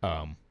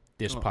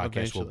 This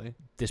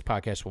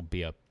podcast will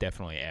be up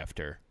definitely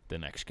after the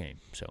next game.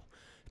 So,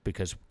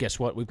 because guess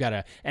what? We've got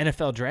a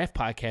NFL draft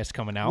podcast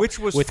coming out, which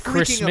was with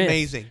Chris Smith.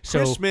 Amazing.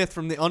 Chris Smith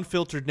from the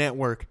Unfiltered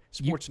Network,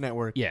 Sports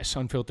Network. Yes,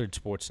 Unfiltered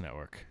Sports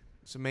Network.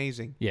 It's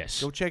amazing. Yes,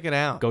 go check it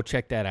out. Go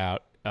check that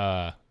out.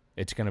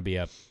 It's going to be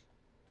up.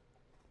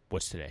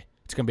 What's today?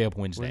 It's going to be up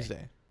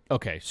Wednesday.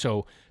 Okay,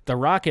 so the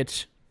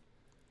Rockets,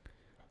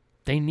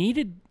 they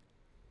needed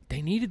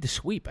the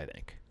sweep. I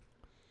think.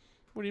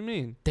 What do you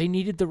mean? They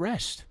needed the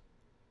rest.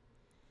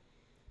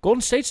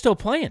 Golden State's still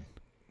playing.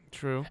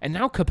 True. And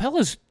now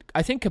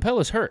I think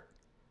Capella's hurt.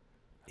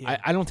 Yeah.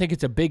 I don't think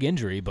it's a big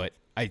injury, but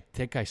I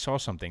think I saw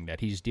something that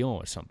he's dealing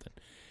with something.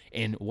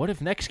 And what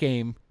if next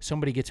game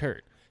somebody gets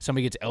hurt?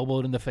 Somebody gets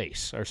elbowed in the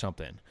face or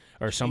something.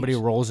 Or somebody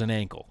rolls an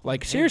ankle.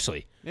 Like,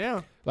 seriously.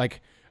 Yeah.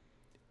 Like,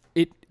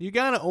 you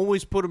got to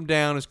always put them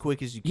down as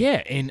quick as you can.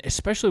 Yeah, and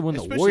especially when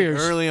the Warriors...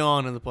 early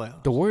on in the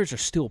playoffs. The Warriors are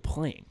still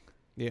playing.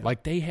 Yeah.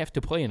 Like, they have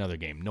to play another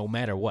game no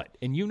matter what.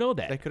 And you know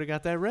that. They could have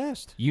got that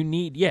rest. You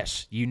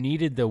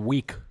needed the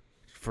week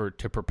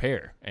to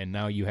prepare, and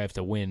now you have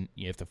to win.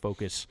 You have to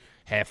focus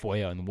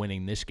halfway on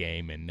winning this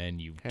game, and then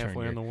you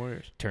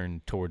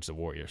turn towards the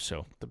Warriors.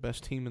 So the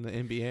best team in the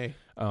NBA.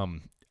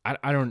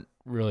 I don't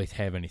really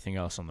have anything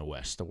else on the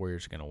West. The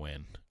Warriors are going to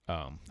win.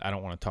 I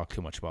don't want to talk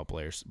too much about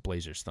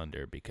Blazers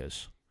Thunder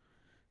because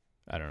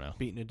I don't know.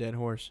 Beating a dead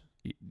horse.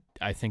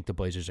 I think the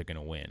Blazers are going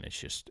to win. It's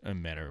just a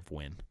matter of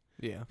when.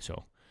 Yeah.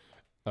 So,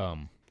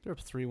 they're up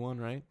 3-1,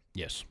 right?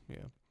 Yes.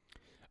 Yeah.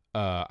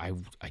 I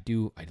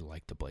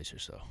like the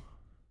Blazers though.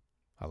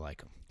 I like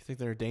them. You think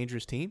they're a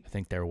dangerous team? I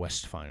think they're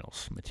West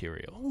Finals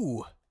material.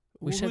 Ooh.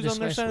 We said who's this on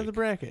their last side week. of the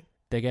bracket?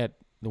 They got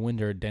the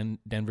winner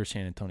Denver,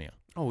 San Antonio.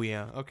 Oh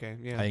yeah. Okay.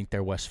 Yeah. I think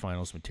they're West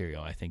Finals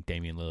material. I think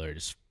Damian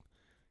Lillard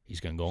he's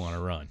going to go on a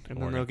run. And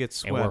then they'll get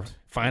swept. And we're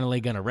finally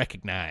going to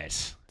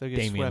recognize Damian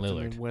Lillard. They'll get swept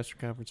in the Western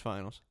Conference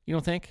Finals. You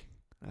don't think?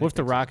 What if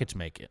the Rockets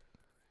make it?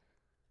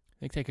 I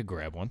think they could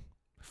grab one.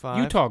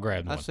 5. Utah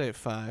grabbed one. I'd say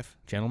 5.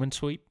 Gentleman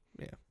sweep?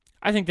 Yeah.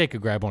 I think they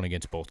could grab one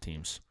against both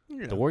teams.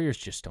 Yeah. The Warriors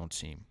just don't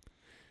seem.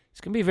 It's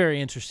going to be a very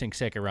interesting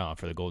second round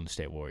for the Golden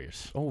State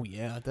Warriors. Oh,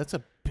 yeah. That's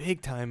a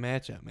big-time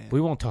matchup, man.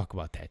 We won't talk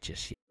about that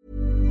just yet.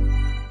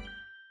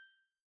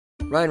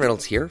 Ryan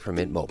Reynolds here from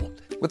Mint Mobile.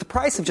 With the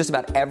price of just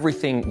about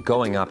everything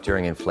going up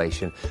during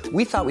inflation,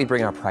 we thought we'd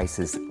bring our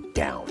prices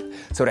down.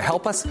 So to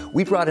help us,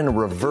 we brought in a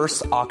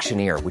reverse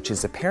auctioneer, which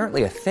is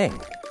apparently a thing.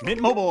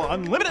 Mint Mobile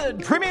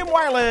Unlimited Premium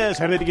Wireless.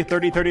 How to get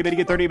 30, 30, bit to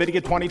get 30, bit to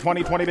get 20,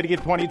 20, 20, bit to get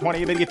 20,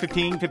 20, bit to get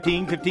 15,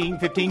 15, 15,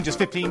 15, just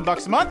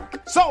 $15 a month?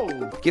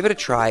 Sold! Give it a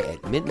try at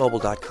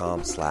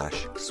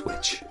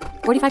mintmobile.com/switch.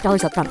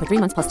 $45 up front for 3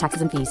 months plus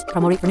taxes and fees.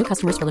 Promo rate for new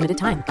customers for limited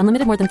time.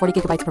 Unlimited more than 40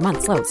 gigabytes per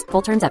month. Slows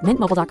full terms at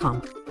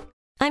mintmobile.com.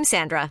 I'm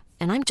Sandra,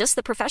 and I'm just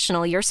the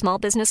professional your small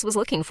business was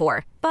looking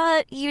for.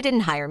 But you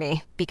didn't hire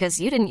me because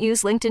you didn't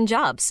use LinkedIn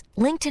Jobs.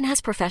 LinkedIn has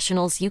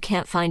professionals you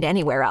can't find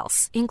anywhere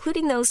else,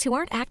 including those who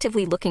aren't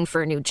actively looking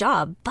for a new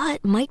job,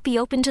 but might be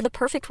open to the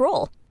perfect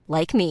role,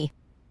 like me.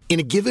 In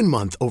a given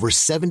month, over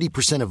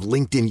 70% of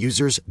LinkedIn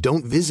users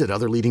don't visit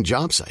other leading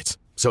job sites.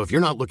 So if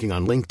you're not looking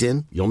on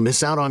LinkedIn, you'll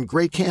miss out on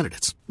great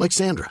candidates like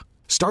Sandra.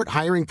 Start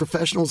hiring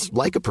professionals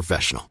like a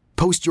professional.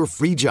 Post your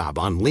free job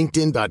on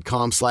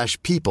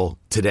linkedin.com/people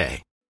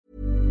today.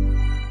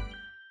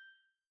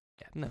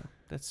 No,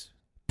 that's.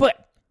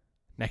 But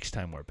next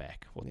time we're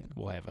back,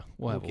 we'll have a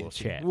little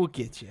chat. We'll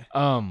get you.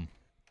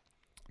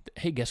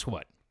 Hey, guess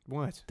what?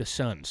 What? The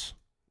Suns.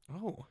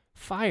 Oh.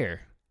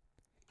 Fire.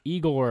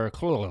 Igor.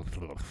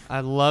 I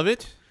love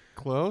it.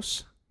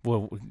 Close.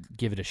 We'll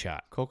give it a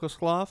shot.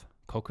 Kokosklov.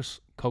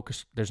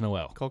 Kokos. There's no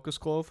L.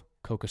 Kokosklov.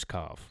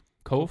 Kokoskov.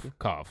 Kov.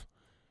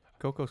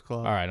 Kokosklov.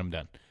 All right, I'm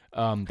done.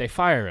 They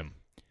fire him.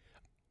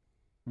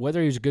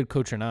 Whether he's a good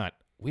coach or not,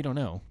 we don't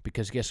know,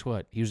 because guess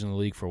what? He was in the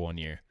league for 1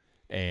 year.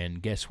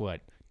 And guess what?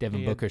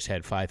 Devin Booker's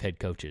had 5 head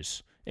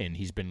coaches, and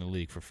he's been in the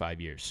league for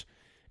 5 years.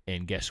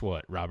 And guess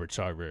what? Robert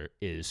Sarver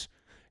is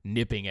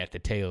nipping at the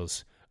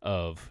tails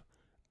of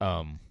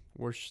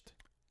worst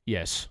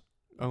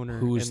owner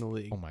in the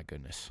league. Oh, my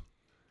goodness.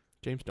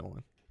 James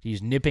Dolan.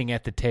 He's nipping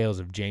at the tails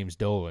of James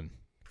Dolan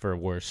for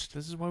worst.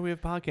 This is why we have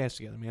podcasts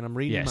together, man. I'm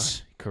reading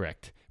Yes,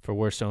 correct. For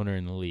worst owner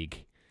in the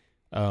league.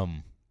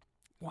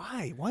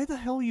 Why? Why the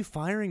hell are you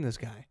firing this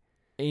guy?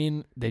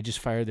 And they just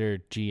fired their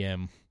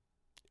GM.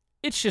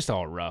 It's just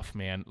all rough,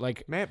 man.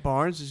 Like Matt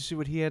Barnes, did you see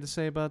what he had to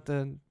say about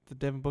the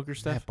Devin Booker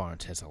stuff? Matt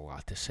Barnes has a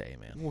lot to say,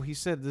 man. Well, he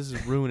said this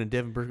is ruining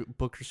Devin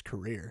Booker's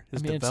career,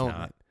 his development. It's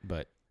not,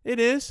 but it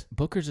is.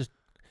 Booker's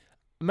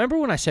remember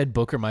when I said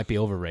Booker might be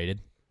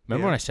overrated?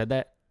 Remember when I said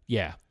that?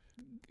 Yeah.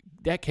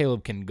 That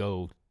Caleb can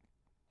go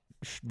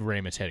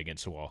ram his head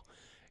against the wall.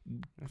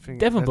 I think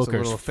Devin that's Booker's a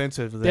little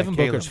offensive. To that, Devin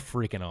Caleb. Booker's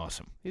freaking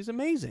awesome. He's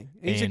amazing.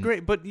 He's a And-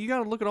 great, but you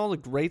got to look at all the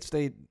greats.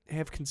 They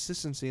have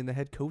consistency in the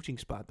head coaching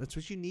spot. That's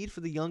what you need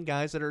for the young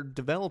guys that are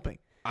developing.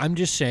 I'm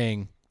just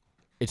saying,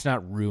 it's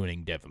not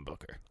ruining Devin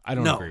Booker. I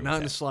don't No, agree with not in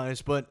that. the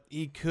slightest. But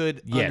he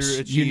could Yes,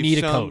 underachieve you need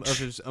a some coach. of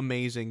his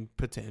amazing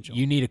potential.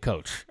 You need a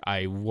coach.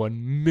 I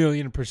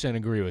 1,000,000%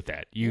 agree with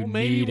that. You Well,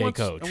 maybe need a once-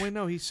 coach. Oh wait,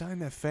 no, he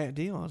signed that fat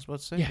deal. I was about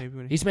to say Yeah, maybe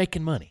when he, he's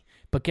making money.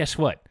 But guess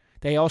what?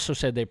 They also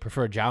said they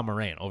prefer Ja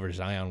Morant over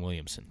Zion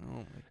Williamson. Oh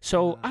my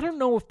So God. I don't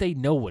know if they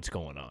know what's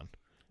going on.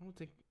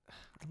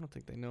 I don't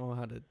think they know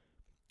how to.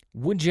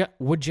 Would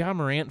Ja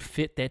Morant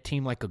fit that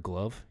team like a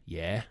glove?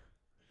 Yeah.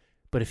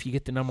 But if you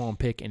get the number 1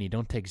 pick and you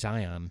don't take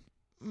Zion,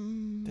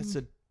 That's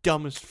the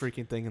dumbest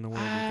freaking thing in the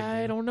world.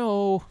 I don't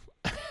know.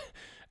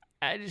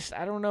 I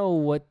don't know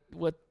what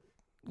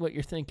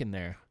you're thinking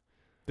there.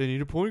 They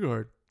need a point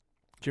guard.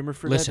 Jimmer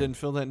Fredette Listen. didn't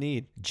fill that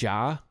need.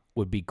 Ja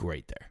would be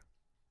great there.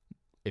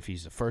 If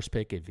he's the first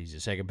pick, if he's the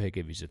second pick,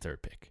 if he's the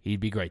third pick, he'd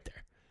be great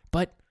there.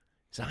 But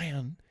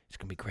Zion is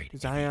going to be great.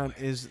 Zion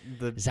everywhere. is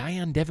the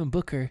Zion Devin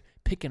Booker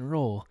pick and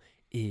roll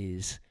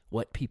is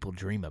what people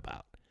dream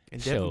about.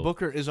 and Devin So,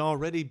 Booker is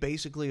already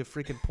basically a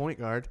freaking point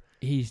guard,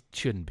 He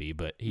shouldn't be,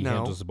 but he No.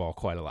 handles the ball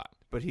quite a lot.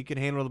 but he can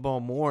handle the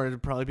ball more.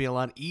 It'd probably be a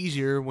lot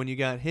easier when you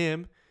got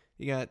him.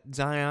 You got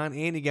Zion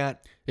and you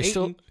got They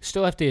Ayton.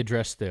 still have to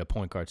address the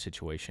point guard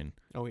situation.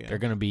 Oh yeah, They're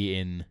going to be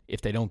in, if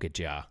they don't get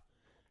Ja,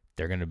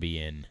 they're going to be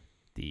in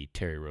the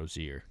Terry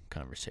Rozier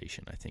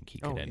conversation. I think he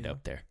could end yeah.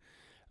 up there.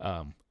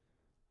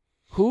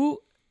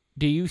 Who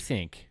do you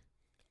think,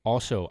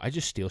 also, I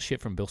just steal shit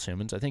from Bill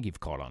Simmons. I think you've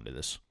caught on to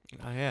this.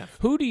 I have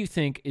Who do you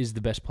think is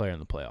the best player in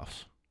the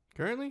playoffs?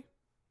 currently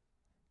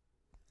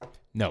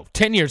No,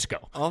 10 years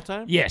ago. all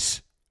time.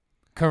 Yes.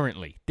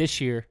 Currently. This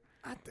year.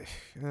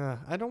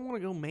 I don't want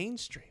to go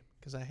mainstream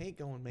because I hate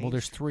going mainstream. Well,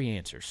 there's 3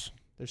 answers.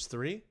 There's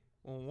 3.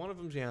 Well, one of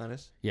them's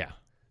Giannis Yeah.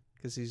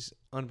 because he's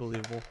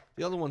unbelievable.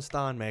 The other one's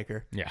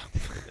Thonmaker. Yeah.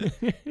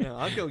 Yeah,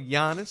 I'll go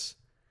Giannis.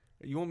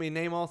 You want me to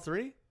name all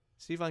 3?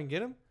 See if I can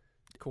get him.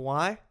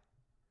 Kawhi.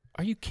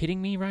 Are you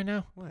kidding me right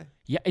now? What?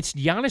 Yeah, it's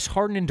Giannis,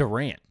 Harden, and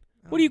Durant.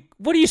 What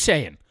are you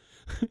saying?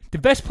 The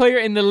best player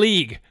in the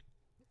league.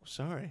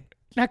 Sorry,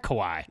 Not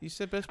Kawhi. you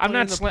said best player I'm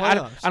not. in the I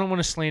playoffs. don't want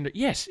to slander.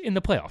 Yes, in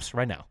the playoffs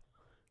right now.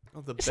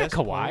 Oh, the It's not best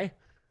Kawhi. player?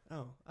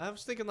 Oh, I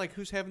was thinking like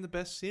who's having the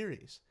best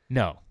series?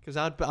 No. Because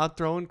I'd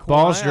throw in Kawhi.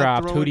 Balls I'd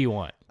dropped. throw Who in- do you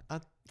want?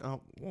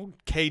 Well,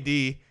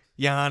 KD,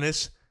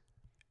 Giannis,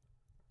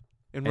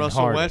 and And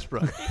Russell Harden.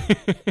 Westbrook.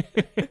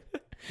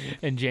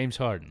 And James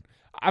Harden.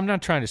 I'm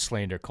not trying to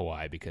slander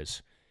Kawhi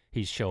because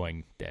he's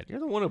showing that. You're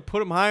the one who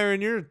put him higher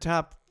in your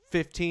top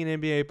 15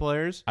 NBA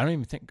players. I don't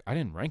even think I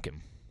didn't rank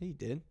him. He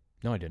did.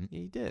 No, I didn't. Yeah,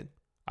 he did.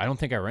 I don't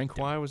think I ranked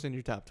him. Kawhi was in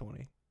your top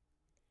 20.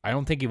 I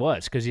don't think he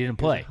was because he didn't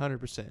play.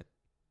 100%.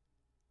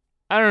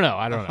 I don't know.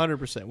 I don't know.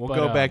 100%. We'll But,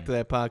 go back to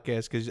that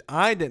podcast because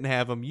I didn't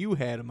have him. You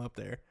had him up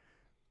there.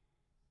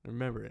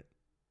 Remember it.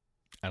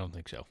 I don't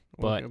think so.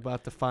 We're But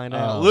about to find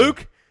out. um,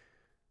 Luke,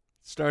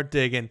 start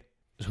digging.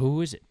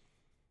 who is it?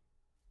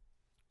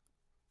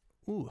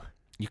 Ooh,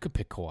 You could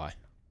pick Kawhi.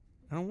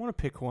 I don't want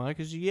to pick Kawhi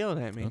because you yelled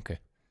at me. Okay.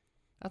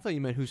 I thought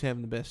you meant who's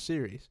having the best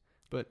series.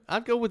 But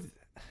I'd go with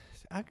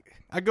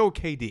I'd go with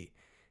KD.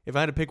 If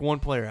I had to pick one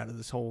player out of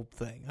this whole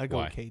thing, I'd go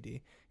Why? with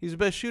KD. He's the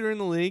best shooter in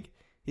the league.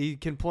 He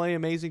can play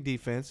amazing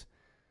defense.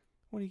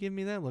 What are you giving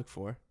me that look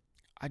for?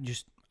 I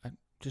just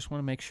want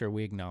to make sure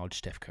we acknowledge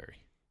Steph Curry.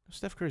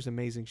 Steph Curry's an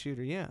amazing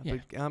shooter, yeah. Yeah.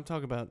 But I'm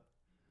talking about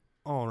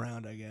all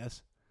around, I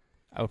guess.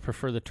 I would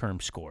prefer the term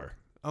score.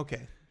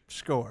 Okay,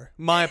 score.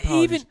 My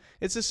apologies. Even-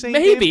 It's the same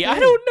Maybe. damn I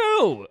thing. don't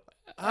know.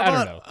 I How don't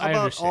about- know. How I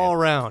about understand. all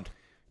around?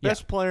 Yeah.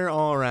 Best player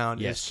all around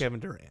Yes. is Kevin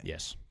Durant.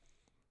 Yes.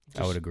 I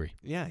Just- would agree.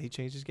 Yeah, he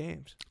changes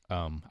games.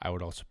 I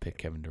would also pick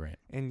Kevin Durant.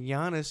 And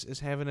Giannis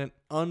is having an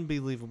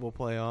unbelievable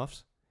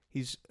playoffs.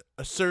 He's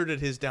asserted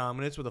his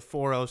dominance with a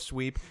 4-0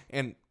 sweep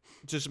and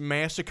just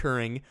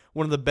massacring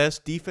one of the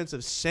best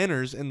defensive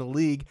centers in the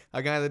league,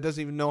 a guy that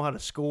doesn't even know how to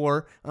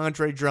score,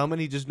 Andre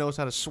Drummond. He just knows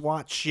how to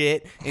swat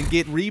shit and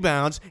get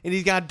rebounds, and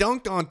he got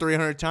dunked on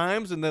 300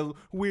 times, and the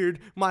weird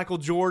Michael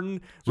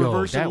Jordan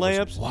reversing that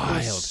was layups. wild.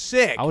 It was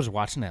sick. I was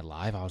watching that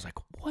live. I was like,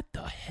 what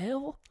the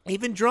hell?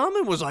 Even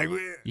Drummond was like,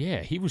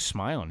 Yeah, he was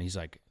smiling. He's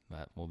like,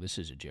 well, this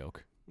is a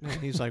joke. and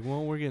he's like,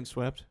 well, we're getting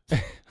swept.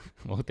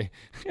 Well, they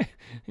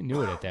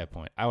knew it at that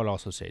point. I would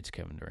also say it's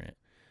Kevin Durant.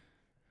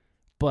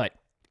 But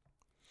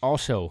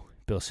also,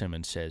 Bill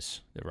Simmons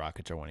says the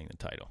Rockets are winning the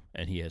title,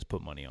 and he has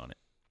put money on it.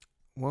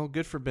 Well,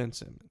 good for Ben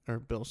Simmons, or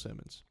Bill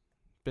Simmons.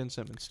 Ben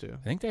Simmons, too,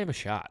 I think they have a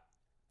shot.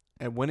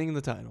 at winning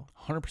the title.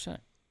 100%.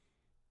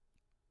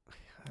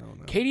 I don't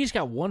know. KD's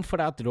got 1 foot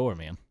out the door,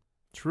 man.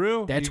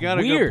 True. That's you got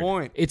weird. a good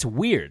point. It's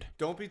weird.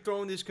 Don't be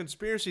throwing these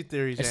conspiracy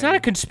theories It's at not me.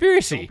 a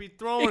conspiracy. Don't be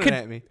throwing it could-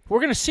 at me. We're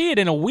going to see it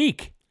in a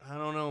week. I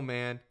don't know,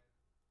 man.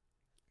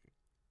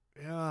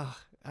 Yeah,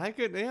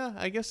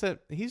 I guess that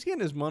he's getting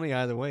his money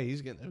either way.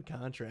 He's getting a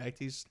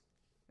contract.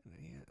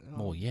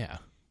 Well, yeah.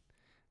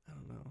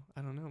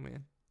 I don't know,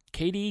 man.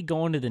 KD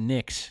going to the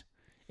Knicks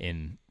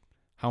in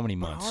how many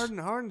But months?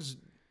 Harden's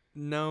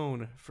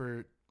known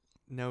for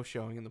no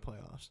showing in the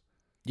playoffs.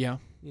 Yeah.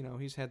 You know,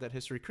 he's had that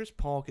history. Chris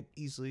Paul could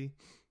easily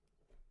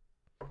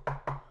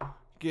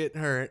get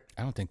hurt.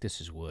 I don't think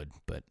this is wood,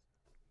 but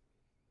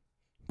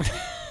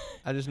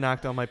I just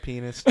knocked on my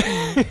penis.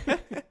 I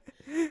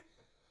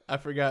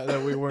forgot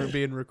that we weren't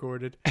being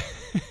recorded.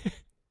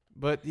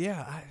 But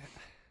yeah,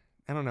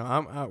 I don't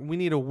know. We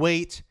need to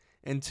wait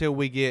until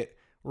we get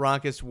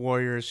Rockets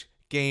Warriors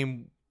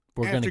game.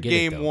 After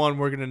game 1,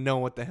 we're gonna know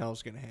what the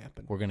hell's gonna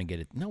happen. We're gonna get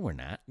it. No, we're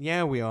not.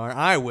 Yeah, we are.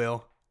 I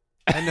will.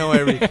 I know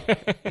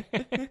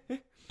everything.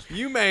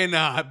 You may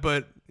not,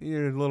 but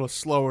you're a little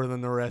slower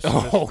than the rest of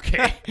us.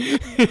 Okay.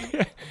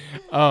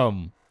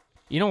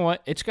 You know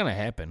what? It's gonna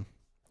happen.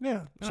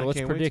 Yeah. So let's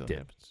predict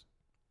it.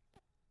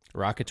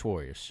 Rockets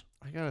Warriors.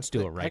 Let's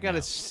do it right now. I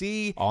gotta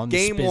see on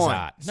game the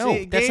 1.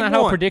 No, that's not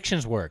how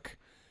predictions work.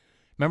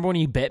 Remember when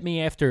you bet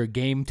me after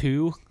game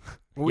 2?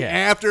 Yeah.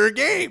 After a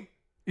game.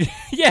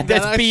 Yeah,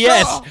 that's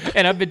BS.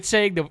 And I've been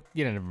saying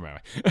never mind.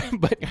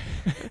 But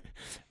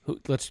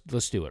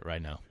let's do it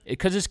right now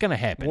because it's gonna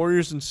happen.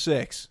 Warriors in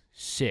 6.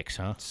 6,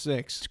 huh?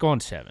 6. Let's go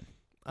on 7.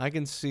 I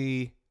can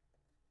see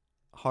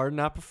Harden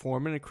not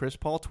performing and Chris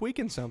Paul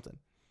tweaking something.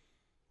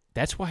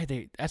 That's why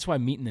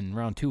meeting in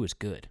round 2 is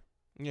good.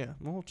 Yeah,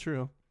 well,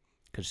 true.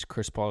 Because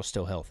Chris Paul is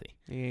still healthy.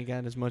 He ain't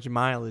got as much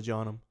mileage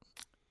on him.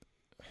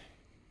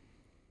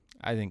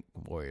 I think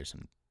Warriors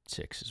in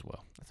 6 as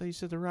well. I thought you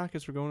said the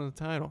Rockets were going to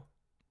the title.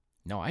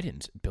 No, I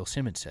didn't. Bill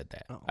Simmons said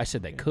that. Oh, I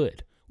said okay. they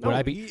could. No,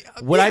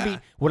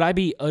 Would I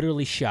be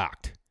utterly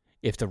shocked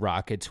if the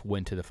Rockets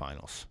went to the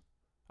finals?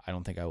 I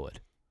don't think I would.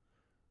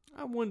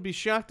 I wouldn't be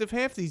shocked if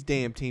half these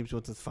damn teams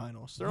went to the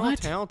finals. They're all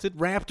What? talented.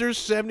 Raptors,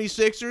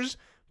 76ers,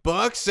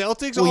 Bucks,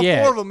 Celtics, Well, all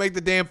yeah. 4 of them make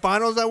the damn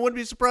finals. I wouldn't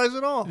be surprised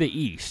at all. The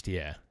East,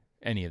 yeah.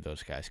 Any of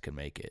those guys could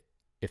make it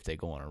if they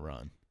go on a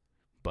run.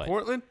 But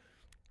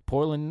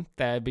Portland,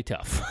 that'd be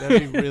tough.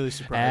 That'd be really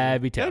surprising.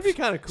 That'd be tough. That'd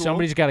be kind of cool.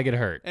 Somebody's got to get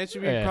hurt. That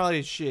should be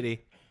probably shitty.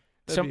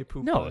 That'd be a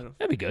poop No, item.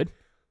 that'd be good.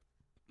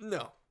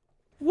 No.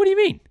 What do you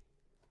mean?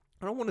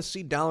 I don't want to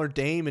see Dollar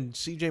Dame and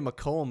C.J.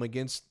 McCollum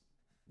against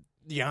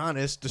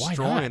Giannis Why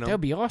destroying not? them.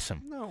 That'd be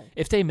awesome. No.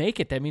 If they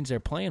make it, that means they're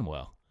playing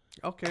well.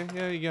 Okay,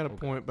 yeah, you got a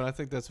point, but I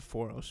think that's a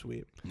 4-0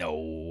 sweep.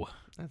 No.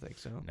 I think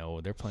so.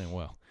 No, they're playing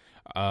well.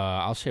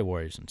 I'll say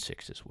Warriors in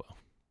 6 as well.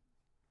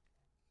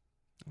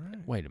 All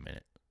right. Wait a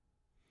minute.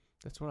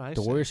 That's what I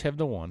The said. Warriors have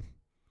the 1,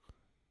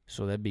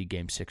 so that'd be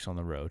game 6 on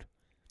the road.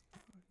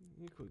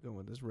 You quit going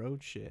with this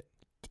road shit.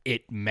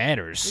 It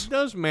matters. It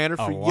does matter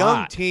for A young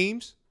lot.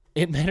 teams.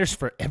 It matters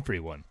for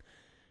everyone.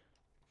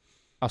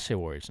 I'll say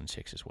Warriors in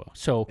 6 as well.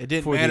 So It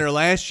didn't matter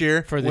last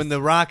year for when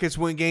the Rockets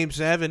win Game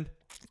 7.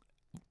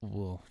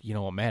 Well, you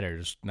know what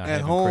matters? Not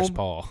At having Chris home.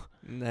 Paul.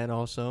 And that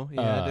also.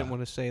 Yeah, I didn't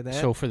want to say that.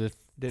 So for the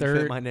didn't third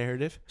fit my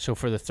narrative. So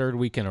for the 3rd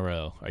week in a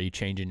row, are you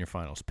changing your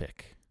finals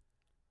pick?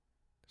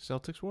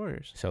 Celtics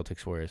Warriors.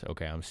 Celtics Warriors.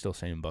 Okay, I'm still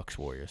saying Bucks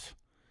Warriors.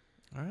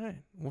 All right.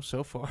 Well,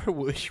 so far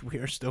we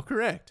are still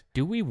correct.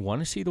 Do we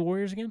want to see the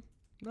Warriors again?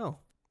 No.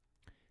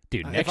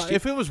 Dude, next year,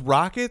 if it was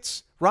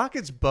Rockets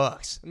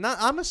Bucks.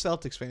 I'm a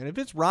Celtics fan. If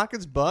it's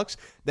Rockets Bucks,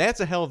 that's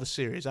a hell of a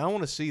series. I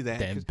want to see that.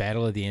 the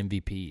battle of the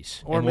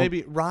MVPs. Or And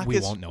maybe we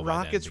Rockets won't know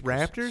by then because it's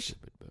Raptors.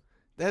 stupid, but-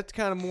 That's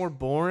kind of more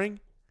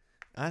boring,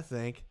 I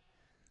think.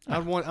 I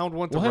would want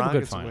the We'll have a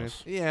good Rockets to win.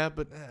 finals. Yeah,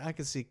 but I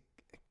can see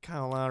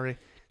Kyle Lowry.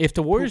 If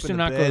the Warriors do pooping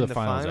not the go bed to in the the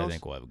finals, I finals?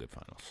 think we'll have a good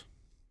finals.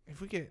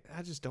 If we get,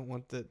 I just don't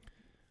want the.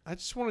 I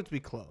just want it to be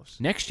close.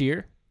 Next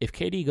year, if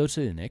KD goes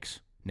to the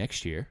Knicks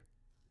next year,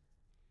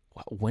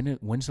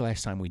 when's the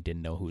last time we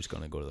didn't know who was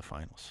going to go to the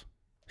finals?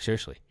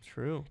 Seriously.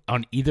 True.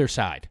 On either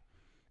side.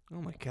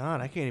 Oh my God,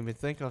 I can't even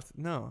think of.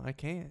 No, I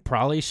can't.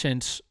 Probably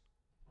since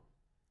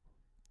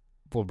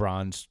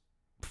LeBron's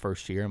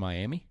first year in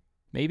Miami,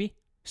 maybe?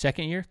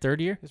 2nd year? 3rd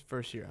year? His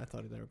first year, I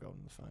thought they were going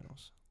to the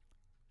finals.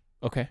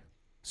 Okay.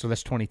 So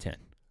that's 2010.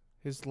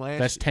 His last.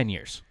 That's 10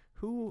 years.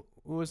 Who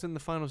was in the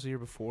finals the year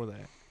before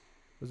that?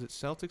 Was it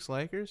Celtics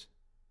Lakers?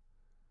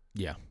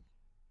 Yeah.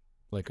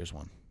 Lakers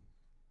won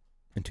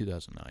in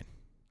 2009.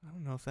 I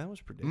don't know if that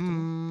was predictable.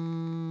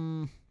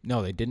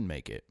 No, they didn't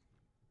make it.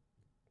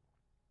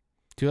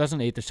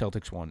 2008, the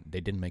Celtics won.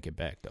 They didn't make it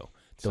back, though.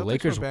 The Celtics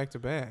Lakers went back to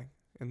back,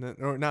 and then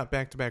or not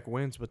back to back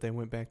wins, but they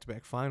went back to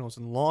back finals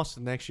and lost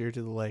the next year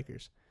to the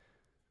Lakers.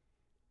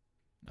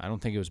 I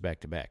don't think it was back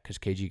to back because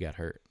KG got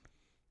hurt.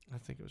 I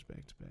think it was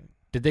back to back.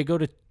 Did they go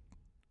to?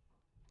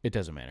 It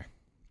doesn't matter.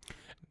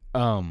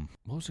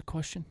 What was the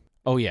question?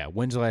 Oh yeah,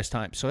 when's the last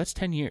time? So that's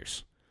 10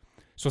 years.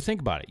 So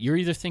think about it. You're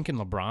either thinking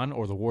LeBron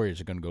or the Warriors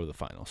are going to go to the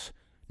finals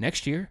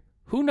next year.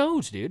 Who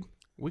knows, dude?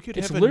 We could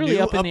It's have a literally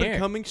new up in the air.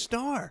 up-and-coming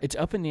star. It's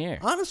up in the air.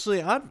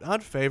 Honestly,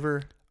 I'd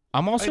favor.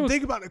 I'm also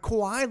think about it.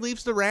 Kawhi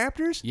leaves the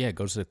Raptors. Yeah, it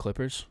goes to the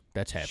Clippers.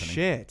 That's happening.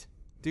 Shit.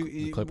 Dude,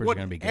 The Clippers what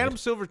are gonna be good. Adam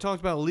Silver talked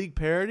about league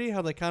parity,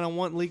 how they kind of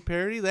want league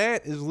parity.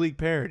 That is league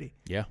parity.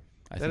 Yeah,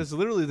 That is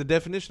literally the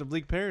definition of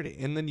league parity.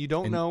 And then you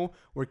don't know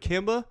where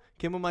Kimba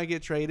might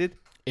get traded.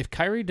 If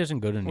Kyrie doesn't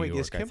go to New Wait,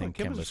 York, yes, I think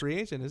Kimba's a free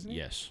agent, isn't he?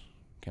 Yes,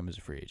 Kemba's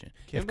a free agent.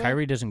 If Kemba?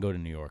 Kyrie doesn't go to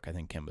New York, I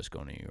think Kemba's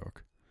going to New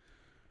York.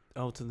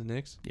 Oh, to the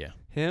Knicks? Yeah.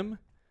 Him?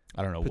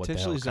 I don't know what the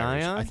hell Potentially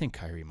Zion? I think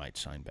Kyrie might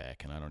sign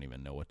back, and I don't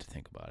even know what to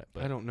think about it.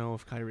 But I don't know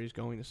if Kyrie's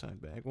going to sign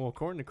back. Well,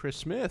 according to Chris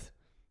Smith,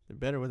 they're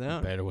better without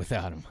him. Better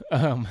without him.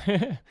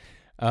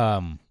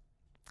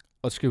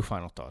 Let's do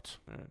final thoughts.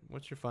 All right,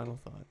 what's your final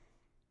thought?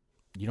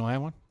 You don't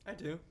have one? I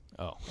do.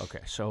 Oh,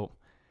 okay. So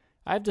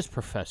I have this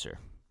professor,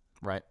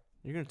 right?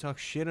 You're going to talk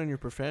shit on your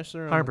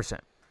professor? 100%.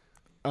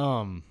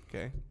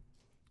 Okay.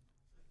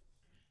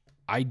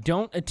 I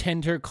don't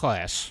attend her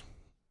class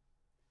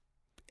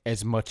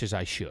as much as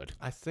I should.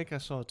 I think I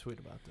saw a tweet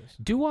about this.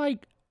 Do I?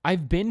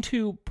 I've been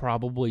to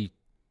probably,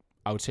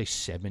 I would say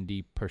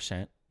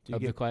 70%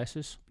 of the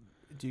classes.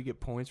 Do you get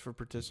points for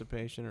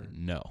participation or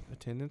no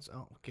attendance?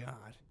 Oh,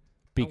 God.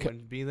 Because I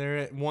wouldn't be there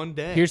at one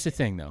day. Here's the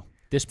thing, though.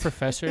 This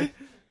professor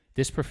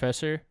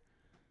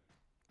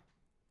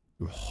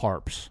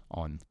harps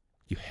on,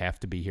 you have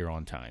to be here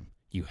on time.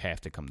 You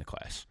have to come to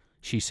class.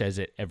 She says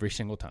it every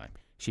single time.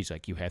 She's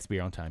like, you have to be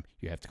here on time.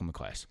 You have to come to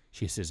class.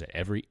 She says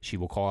it she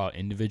will call out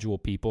individual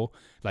people.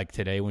 Like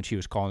today when she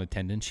was calling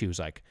attendance, she was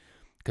like,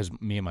 because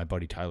me and my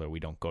buddy Tyler, we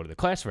don't go to the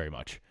class very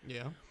much.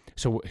 Yeah.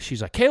 So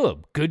she's like,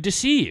 Caleb, good to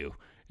see you.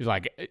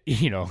 Like,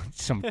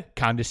 some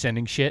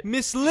condescending shit.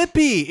 Miss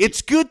Lippy,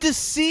 it's good to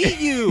see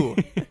you.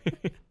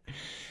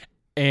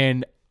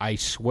 And I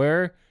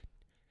swear,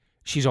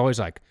 she's always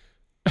like,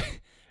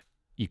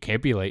 you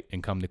can't be late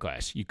and come to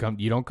class. You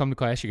don't come to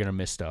class, you're going to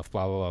miss stuff,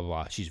 blah, blah, blah,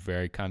 blah. She's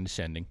very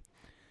condescending.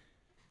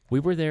 We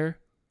were there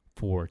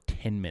for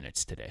 10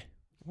 minutes today.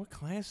 What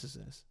class is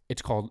this?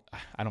 It's called,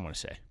 I don't want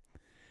to say.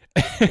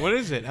 What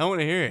is it? I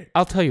want to hear it.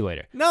 I'll tell you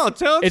later. No,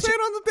 say it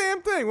on the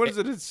damn thing. What is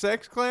it? A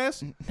sex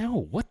class?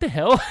 No, what the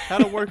hell? How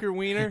to work your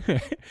wiener?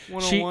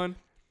 101?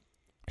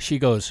 She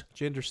goes,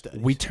 gender studies.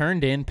 We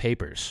turned in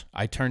papers.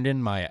 I turned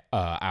in my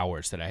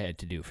hours that I had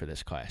to do for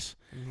this class.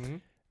 Mm-hmm.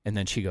 And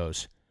then she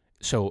goes,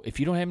 so if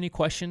you don't have any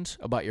questions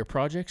about your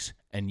projects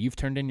and you've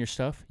turned in your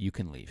stuff, you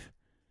can leave.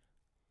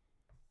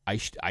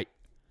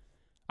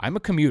 I'm a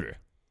commuter.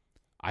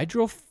 I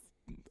drove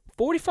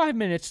 45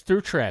 minutes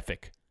through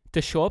traffic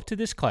to show up to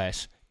this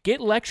class,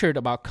 get lectured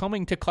about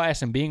coming to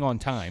class and being on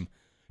time,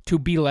 to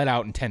be let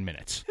out in 10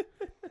 minutes.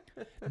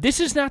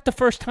 This is not the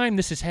first time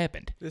this has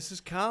happened. This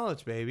is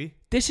college, baby.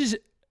 This is,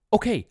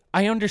 okay,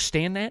 I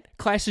understand that.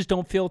 Classes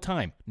don't fill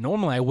time.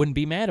 Normally, I wouldn't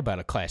be mad about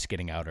a class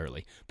getting out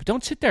early. But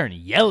don't sit there and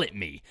yell at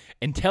me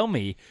and tell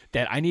me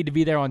that I need to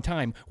be there on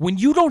time when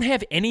you don't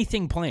have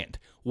anything planned.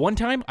 One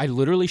time, I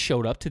literally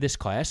showed up to this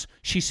class.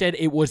 She said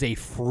it was a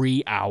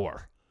free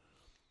hour.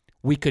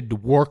 We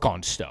could work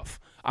on stuff.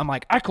 I'm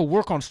like, I could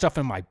work on stuff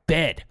in my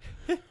bed.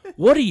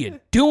 What are you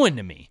doing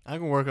to me? I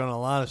can work on a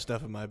lot of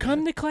stuff in my bed.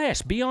 Come to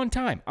class. Be on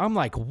time. I'm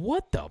like,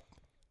 what the?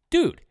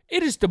 Dude,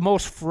 it is the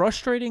most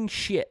frustrating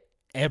shit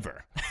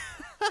ever.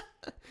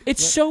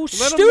 It's so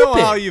stupid. Let them know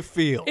how you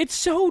feel. It's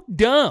so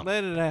dumb.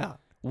 Let it out.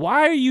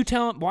 Why are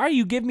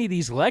you giving me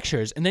these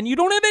lectures and then you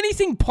don't have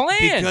anything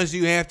planned? Because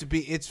you have to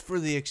be, it's for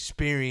the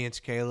experience,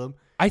 Caleb.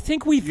 I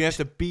think you have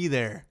to be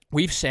there.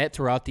 We've sat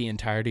throughout the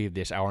entirety of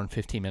this hour and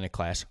 15-minute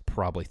class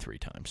probably 3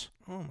 times.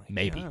 Oh, my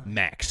Maybe, God.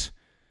 max.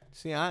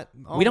 See,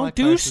 we don't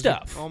do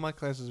stuff. All my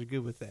classes are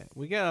good with that.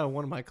 We got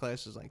one of my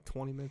classes like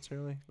 20 minutes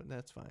early, but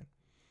that's fine.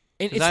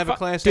 And I have a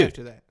class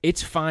after that.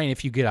 It's fine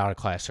if you get out of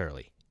class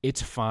early.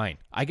 It's fine.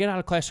 I get out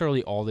of class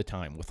early all the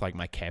time with like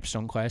my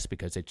capstone class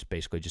because it's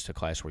basically just a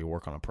class where you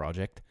work on a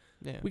project.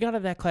 Yeah. We got out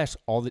of that class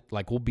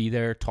we'll be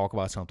there, talk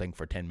about something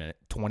for 10 minutes,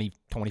 20,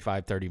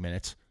 25, 30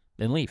 minutes,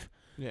 then leave.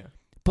 Yeah.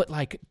 But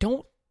like,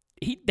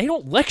 they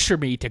don't lecture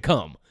me to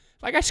come.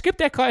 Like, I skipped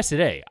that class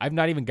today. I've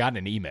not even gotten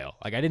an email.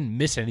 Like, I didn't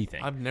miss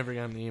anything. I've never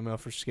gotten an email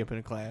for skipping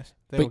a class.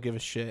 They don't give a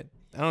shit.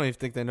 I don't even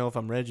think they know if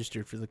I'm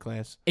registered for the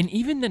class. And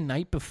even the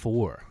night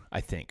before, I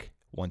think,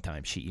 one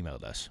time she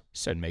emailed us,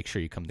 said, make sure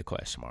you come to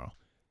class tomorrow.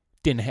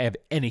 Didn't have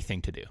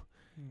anything to do.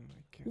 Oh my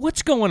God.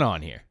 What's going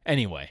on here?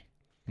 Anyway,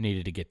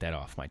 needed to get that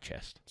off my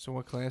chest. So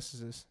what class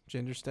is this?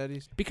 Gender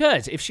studies?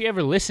 Because if she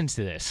ever listens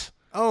to this.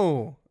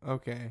 Oh,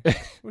 okay.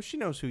 Well, she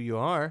knows who you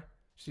are.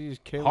 She's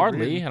Caleb Hardly.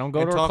 Reardon. I don't go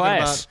to her talking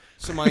class. About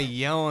somebody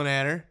yelling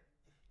at her.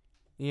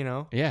 You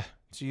know? Yeah.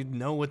 So you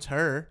know it's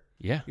her.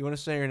 Yeah. You want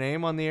to say her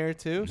name on the air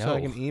too, No, so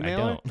I can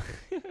email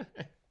her?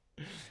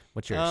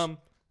 What's yours?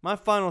 My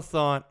final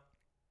thought.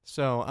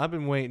 So I've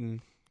been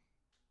waiting.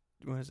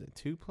 What is it?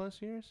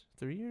 2+ years,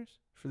 3 years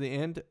for the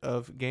end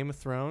of Game of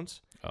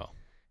Thrones. Oh.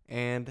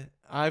 And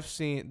I've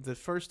seen the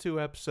first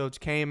 2 episodes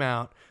came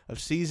out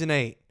of season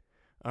 8.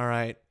 All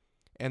right,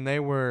 and they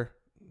were,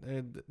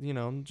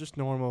 just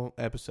normal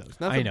episodes.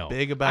 Nothing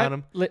big about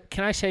them.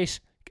 Can I say?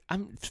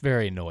 I'm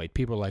very annoyed.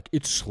 People are like,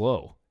 it's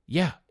slow.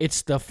 Yeah,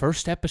 it's the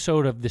first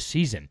episode of the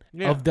season,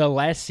 of the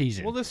last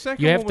season. Well, the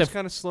second one was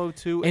kind of slow,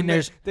 too. And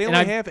they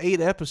only have 8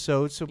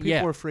 episodes, so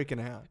people are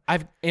freaking out. I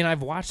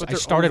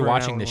started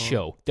watching this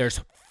show.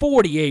 There's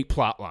 48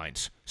 plot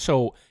lines.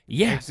 So,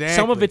 exactly.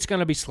 Some of it's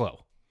going to be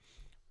slow.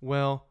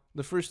 Well,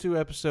 the first 2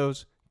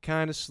 episodes,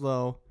 kind of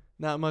slow.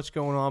 Not much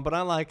going on, but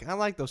I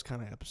like those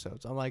kind of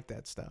episodes. I like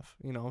that stuff.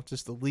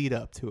 Just the lead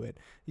up to it.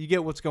 You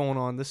get what's going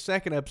on. The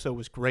second episode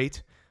was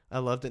great. I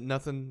loved it.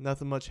 Nothing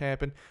much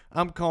happened.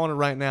 I'm calling it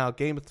right now.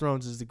 Game of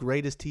Thrones is the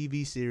greatest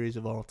TV series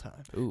of all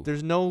time. Ooh.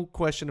 There's no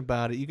question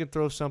about it. You can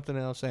throw something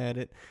else at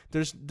it.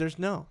 There's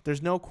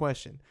no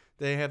question.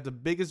 They have the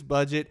biggest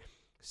budget.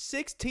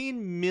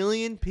 16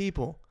 million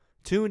people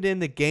tuned in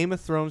to Game of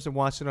Thrones and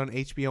watched it on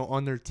HBO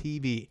on their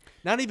TV.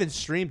 Not even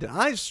streamed it.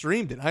 I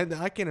streamed it.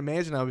 I can't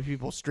imagine how many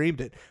people streamed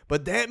it.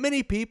 But that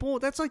many people,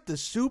 that's like the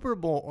Super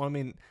Bowl. I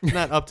mean,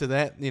 not up to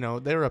that.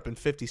 They're up in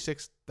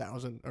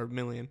 56,000 or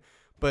million.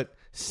 But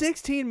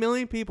 16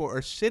 million people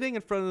are sitting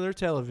in front of their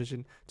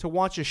television to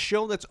watch a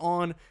show that's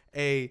on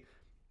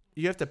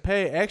you have to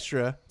pay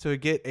extra to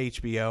get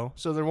HBO.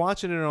 So they're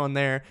watching it on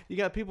there. You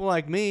got people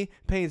like me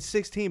paying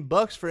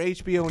 $16 for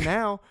HBO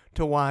Now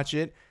to watch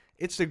it.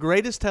 It's the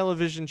greatest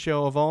television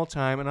show of all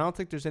time, and I don't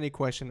think there's any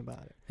question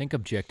about it. I think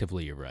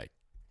objectively you're right.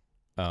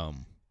 I've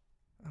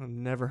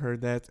never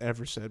heard that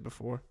ever said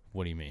before.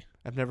 What do you mean?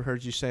 I've never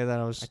heard you say that.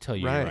 I tell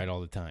you you're right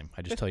all the time.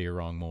 I just tell you you're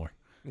wrong more.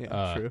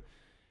 Yeah, true.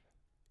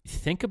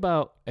 Think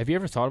about, have you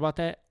ever thought about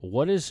that?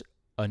 What is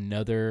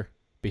another,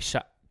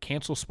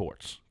 cancel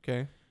sports.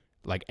 Okay.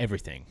 Like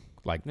everything.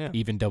 Like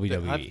even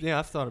WWE.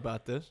 I've thought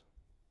about this.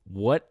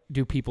 What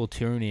do people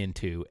tune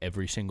into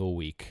every single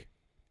week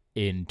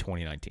in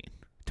 2019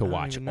 to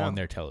watch on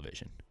their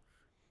television?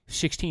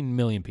 16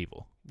 million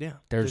people. Yeah.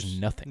 There's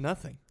nothing.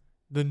 Nothing.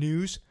 The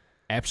news.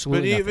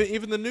 Absolutely but nothing.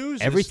 Even the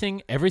news.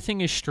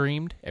 Everything is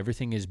streamed.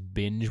 Everything is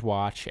binge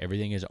watch.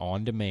 Everything is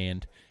on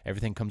demand.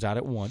 Everything comes out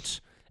at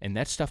once. And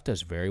that stuff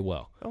does very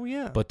well. Oh,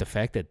 yeah. But the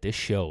fact that this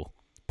show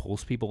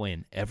pulls people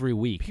in every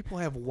week. People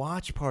have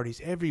watch parties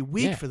every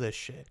week for this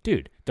shit.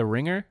 Dude, The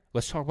Ringer,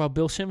 let's talk about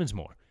Bill Simmons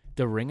more.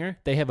 The Ringer,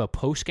 they have a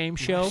post-game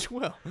show.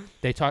 Well,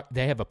 they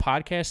have a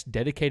podcast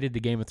dedicated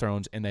to Game of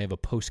Thrones, and they have a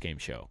post-game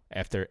show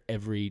after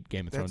every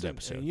Game of Thrones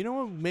episode. You know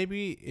what?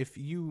 Maybe if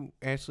you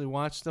actually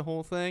watched the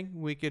whole thing,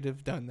 we could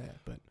have done that.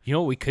 But you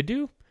know what we could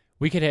do?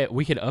 We could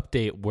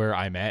update where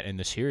I'm at in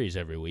the series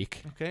every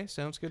week. Okay,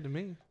 sounds good to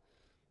me.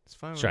 It's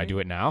fine. Should I do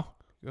it now?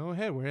 Go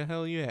ahead. Where the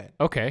hell are you at?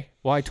 Okay.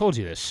 Well, I told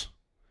you this.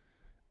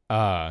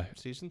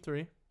 Season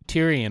 3.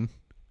 Tyrion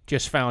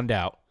just found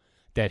out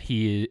that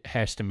he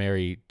has to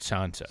marry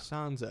Sansa.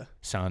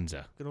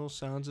 Sansa. Good old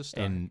Sansa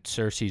Stark. And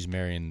Cersei's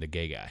marrying the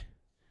gay guy.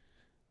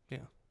 Yeah.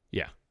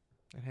 Yeah.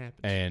 It happens.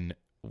 And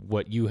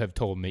what you have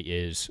told me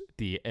is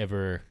the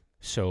ever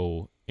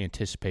so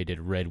anticipated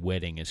red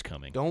wedding is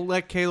coming. Don't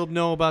let Caleb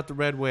know about the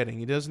red wedding.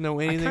 He doesn't know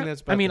anything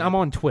that's about that. I'm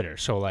on Twitter,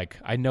 so like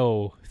I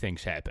know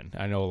things happen.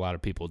 I know a lot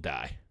of people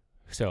die.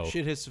 So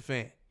shit hits the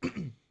fan.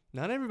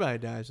 Not everybody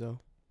dies though.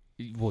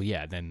 Well,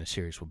 yeah, then the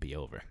series will be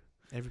over.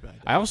 Everybody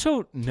dies. I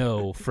also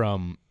know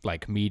from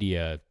like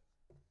media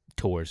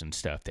tours and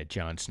stuff that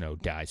Jon Snow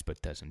dies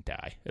but doesn't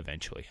die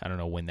eventually. I don't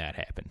know when that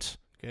happens.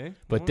 Okay.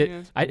 But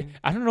I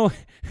don't know.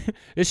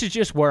 This is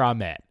just where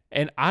I'm at.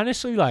 And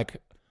honestly, like,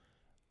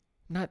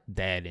 not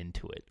that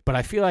into it. But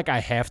I feel like I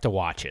have to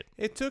watch it.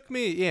 It took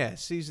me,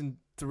 season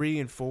 3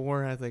 and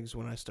 4, I think, is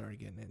when I started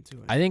getting into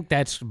it. I think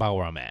that's about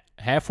where I'm at.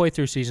 Halfway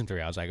through season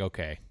 3, I was like,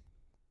 okay,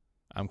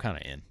 I'm kind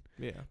of in.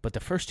 Yeah. But the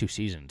first 2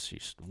 seasons,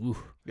 just,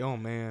 oh,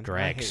 man.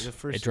 drags. The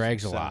first it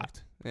drags a sucked.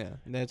 lot. Yeah,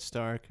 Ned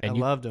Stark. And I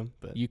loved him.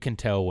 But you can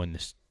tell when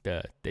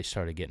they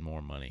started getting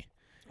more money.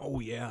 Oh,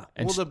 yeah.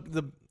 And well,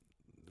 the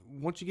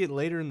once you get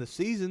later in the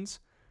seasons,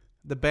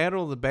 the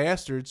Battle of the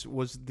Bastards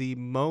was the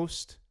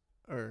most,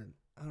 or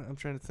I'm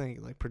trying to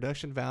think, like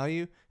production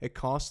value. It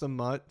cost them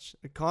much.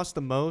 It cost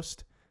the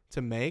most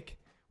to make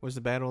was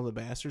the Battle of the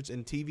Bastards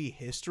in TV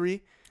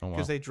history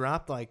because they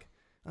dropped like,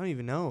 I don't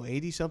even know,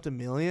 80-something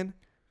million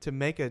to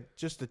make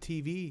just a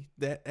TV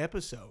that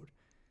episode.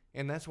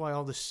 And that's why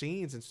all the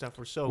scenes and stuff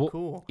were so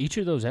cool. Each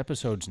of those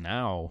episodes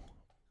now,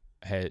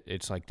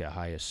 it's like the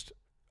highest.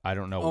 I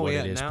don't know what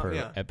it is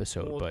per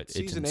episode, but it's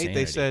season insanity. 8,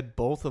 they said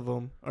both of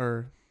them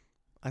are,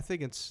 I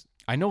think it's.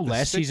 I know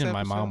last season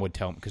my episode? mom would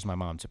tell me, because my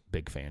mom's a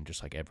big fan,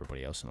 just like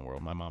everybody else in the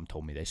world. My mom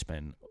told me they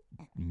spend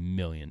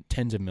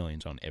tens of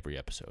millions on every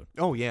episode.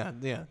 Oh yeah.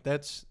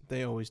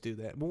 They always do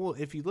that. Well,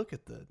 if you look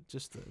at the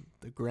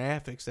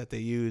graphics that they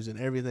use and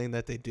everything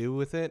that they do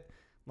with it,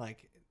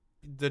 like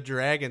the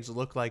dragons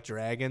look like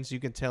dragons. You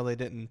can tell they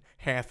didn't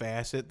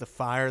half-ass it. The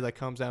fire that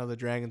comes out of the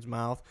dragon's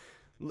mouth,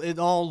 it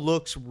all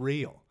looks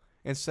real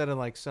instead of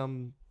like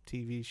some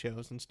TV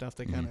shows and stuff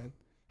that kind of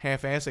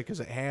half-ass it because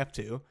they have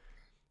to.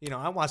 You know,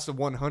 I watched the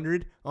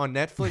 100 on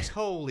Netflix.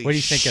 Holy what do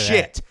you think of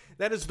shit.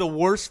 That is the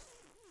worst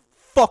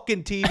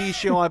fucking TV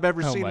show I've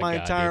ever seen my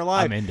entire dude.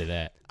 life. I'm into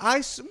that.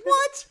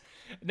 What?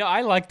 No,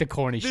 I like the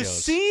corny The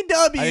shows. CW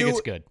I think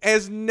it's good.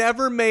 has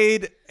never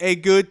made a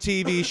good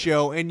TV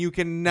show, and you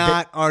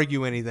cannot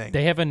argue anything.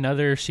 They have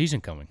another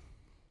season coming.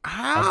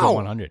 How? Of the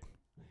 100.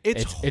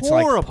 It's horrible.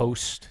 horrible. Like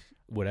post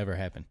whatever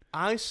happened.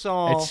 I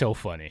saw. It's so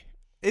funny.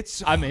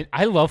 It's. I mean,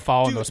 I love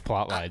following those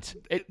plot lines.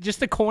 Just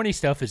the corny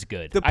stuff is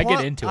good. I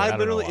get into it. I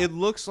don't know why. It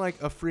looks like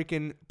a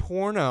freaking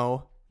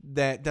porno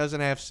that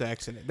doesn't have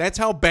sex in it. That's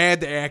how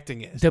bad the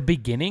acting is. The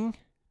beginning,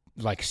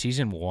 like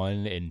season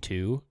 1 and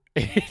 2,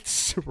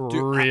 it's Dude,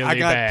 really I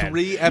got bad.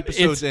 3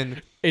 episodes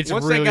in. It's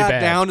Once really they got bad.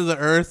 down to the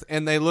earth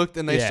and they looked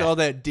and they Yeah. saw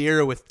that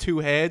deer with 2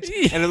 heads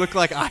and it looked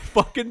like I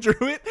fucking drew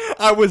it,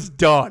 I was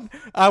done.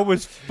 I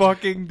was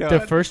fucking done. The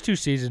first 2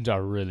 seasons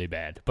are really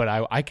bad, but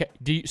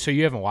so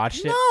you haven't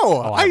watched it? No,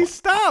 Oh, I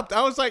stopped.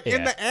 I was like,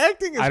 and Yeah. the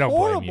acting is I don't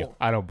horrible. blame you.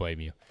 I don't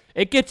blame you.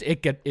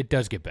 It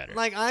does get better.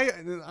 Like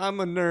I'm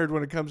a nerd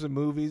when it comes to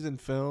movies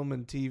and film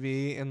and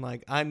TV, and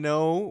like I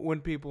know when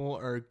people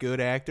are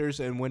good actors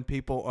and when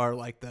people are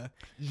like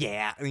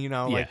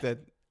like the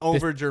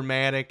over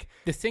dramatic.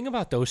 The thing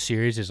about those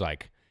series is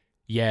like,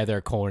 yeah,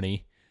 they're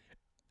corny,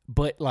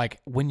 but like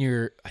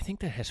I think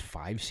that has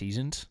 5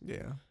 seasons.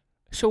 Yeah.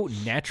 So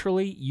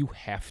naturally, you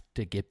have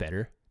to get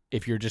better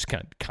if you're just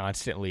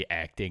constantly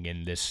acting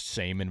in this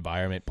same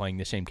environment, playing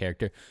the same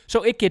character.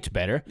 So it gets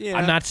better. Yeah.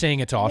 I'm not saying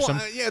it's awesome.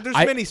 Well, there's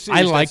many series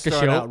I like that the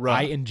start show. out rough.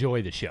 I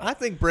enjoy the show. I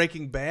think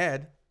Breaking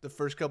Bad, the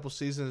first couple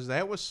seasons,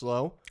 that was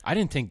slow. I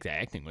didn't think the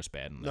acting was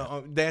bad in that.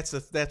 No,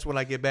 that's what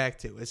I get back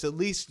to. It's at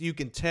least you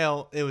can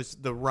tell it was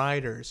the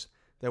writers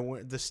that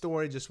were the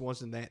story just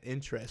wasn't that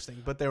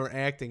interesting, but they were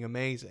acting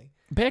amazing.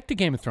 Back to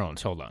Game of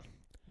Thrones. Hold on.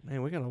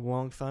 Man, we got a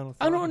long final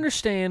thought. I don't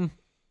understand.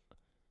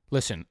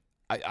 Listen,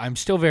 I'm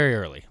still very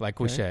early. Like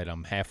we Okay. said,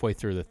 I'm halfway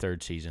through the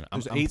 3rd season.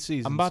 There's 8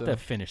 seasons. I'm about so- to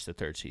finish the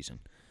 3rd season.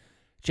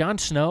 Jon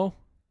Snow,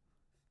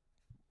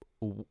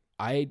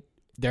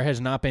 there has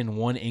not been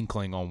one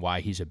inkling on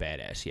why he's a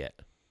badass yet.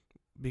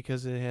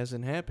 because it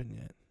hasn't happened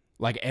yet.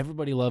 Like,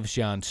 everybody loves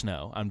Jon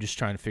Snow. I'm just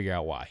trying to figure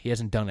out why. He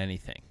hasn't done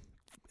anything.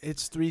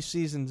 It's 3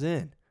 seasons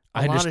in.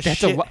 I A lot of understand.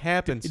 shit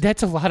happens.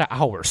 That's a lot of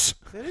hours.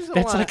 That is a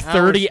That's lot like of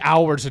 30 hours.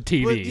 hours of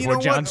TV But you where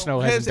know Jon what? Snow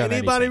hasn't done Has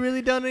anybody anything.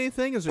 really done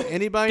anything? Is there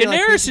anybody?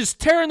 Daenerys is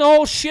tearing the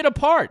whole shit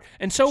apart,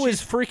 and so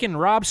is freaking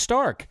Robb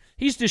Stark.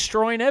 He's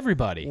destroying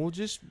everybody. We'll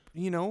just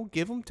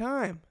give him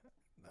time.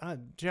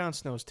 Jon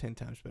Snow's 10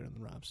 times better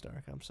than Robb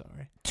Stark. I'm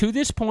sorry. To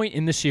this point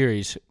in the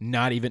series,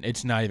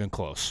 it's not even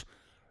close.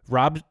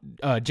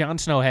 Jon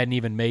Snow hadn't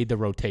even made the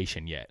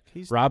rotation yet.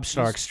 Robb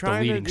Stark's the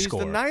leading He's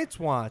scorer. the Night's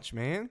Watch,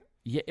 man.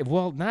 Yeah,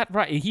 well, not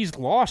right. He's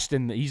lost,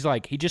 and he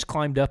just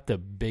climbed up the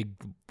big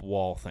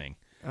wall thing.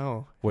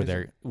 Oh, where has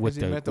they're he- with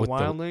has he the met the with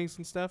wildlings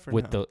and stuff. Or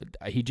with no?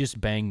 he just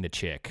banged the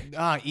chick.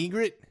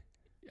 Ygritte,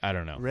 I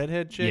don't know.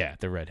 redhead chick. Yeah,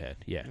 the redhead.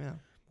 Yeah.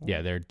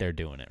 Yeah, they're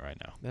doing it right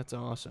now. That's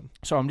awesome.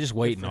 So I'm just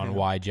waiting for on him.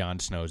 why Jon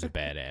Snow's a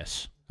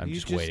badass. I'm You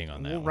just waiting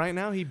on that. one. Right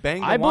now, he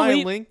banged the I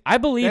believe wildling. I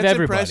believe That's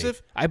everybody.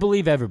 impressive. I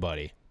believe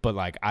everybody, but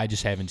like I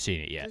just haven't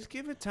seen it yet. Just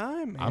give it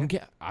time, man.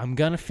 I'm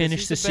gonna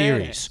finish he's the a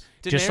series.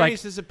 badass. Just Daenerys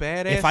like is a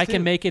badass, if I can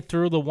too. make it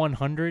through the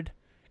 100,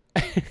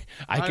 I can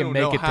don't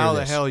make know it through how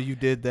this. the hell you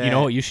did that. You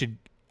know what? You should.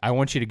 I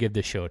want you to give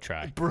this show a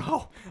try.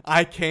 Bro,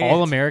 I can't.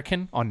 All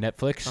American on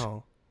Netflix.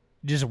 Oh,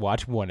 Just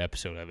watch one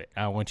episode of it.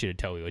 I want you to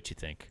tell me what you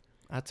think.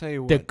 I tell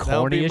you what. The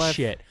that'll be corniest my-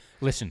 shit.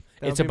 Listen,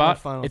 that'll it's be my about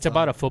final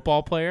about a thought.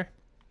 football player.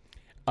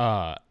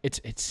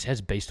 It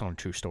says based on a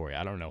true story.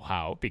 I don't know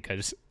how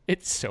because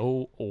it's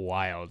so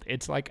wild.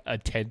 It's like a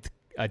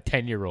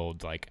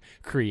 10-year-old like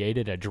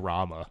created a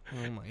drama.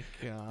 Oh my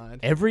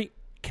god.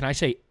 Can I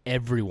say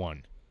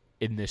everyone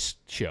in this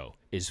show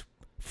is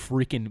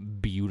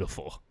freaking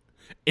beautiful.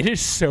 It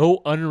is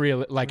so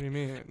unreal. Like do you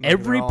mean? Like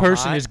every they're all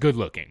person hot? is good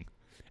looking.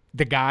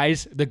 The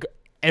guys,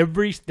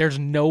 there's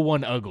no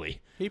one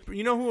ugly.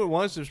 You know who it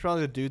was? It was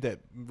probably the dude that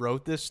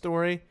wrote this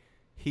story.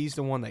 He's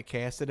the one that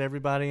casted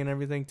everybody and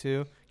everything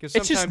too. Because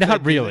It's just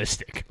not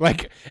realistic.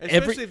 Like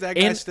Especially if that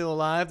guy's still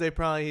alive,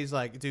 he's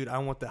like, dude, I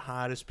want the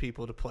hottest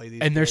people to play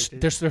these. And they're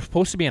characters."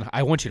 supposed to be in.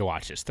 I want you to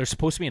watch this. They're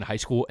supposed to be in high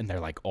school, and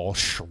they're like all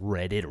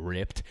shredded,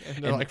 ripped.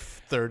 and they're like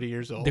 30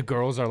 years old. The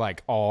girls are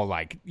like all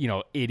like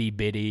itty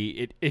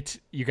bitty. It's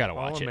you gotta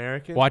watch All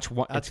American. it. Watch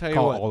one. I'll It's tell you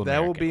called what. All That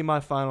will American. be my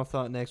final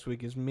thought next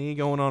week. Is me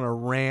going on a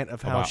rant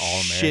of how About All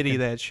shitty American.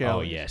 that show.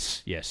 Oh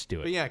is. yes, do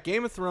it. But yeah,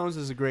 Game of Thrones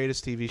is the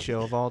greatest TV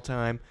show of all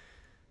time.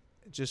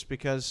 Just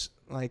because,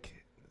 like,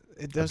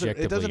 it doesn't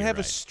Objectively, you're have a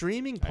right.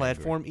 streaming agree.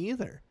 platform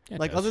either. Yeah, it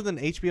like does. other than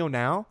HBO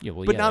Now. Yeah,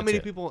 well, but yeah, not that's many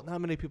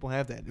it. people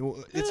have that.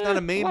 It's not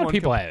a main a lot one. of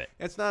people have it.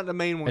 It's not the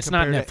main one. It's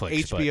not compared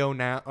Netflix, to HBO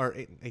Now or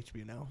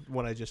HBO Now.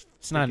 What I just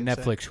It's not freaking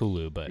Netflix, said.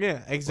 Hulu, but Yeah, A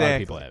lot exactly. of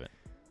people have it.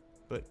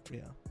 But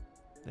yeah,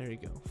 there you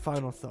go.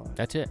 Final thought.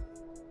 That's it.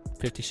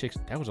 56.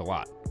 That was a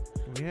lot.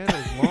 We had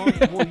a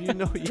long.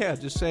 Well, yeah.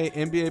 Just say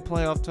NBA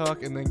playoff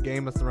talk and then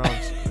Game of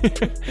Thrones.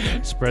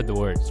 Spread the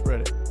word.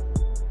 Spread it.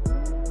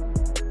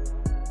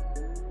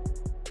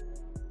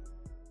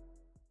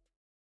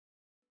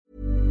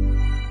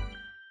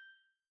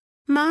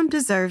 Mom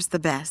deserves the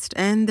best,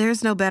 and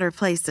there's no better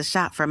place to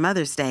shop for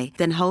Mother's Day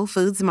than Whole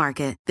Foods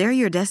Market. They're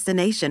your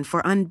destination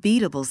for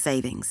unbeatable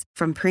savings,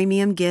 from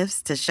premium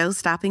gifts to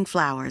show-stopping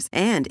flowers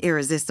and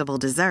irresistible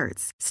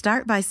desserts.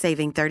 Start by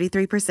saving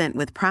 33%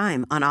 with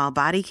Prime on all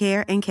body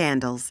care and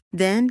candles.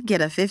 Then get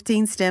a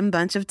 15-stem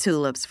bunch of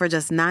tulips for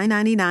just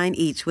 $9.99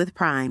 each with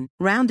Prime.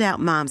 Round out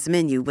Mom's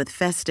menu with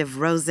festive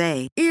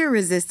rosé,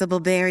 irresistible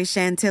berry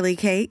chantilly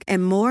cake,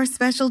 and more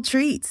special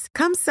treats.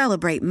 Come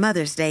celebrate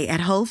Mother's Day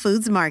at Whole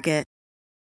Foods Market.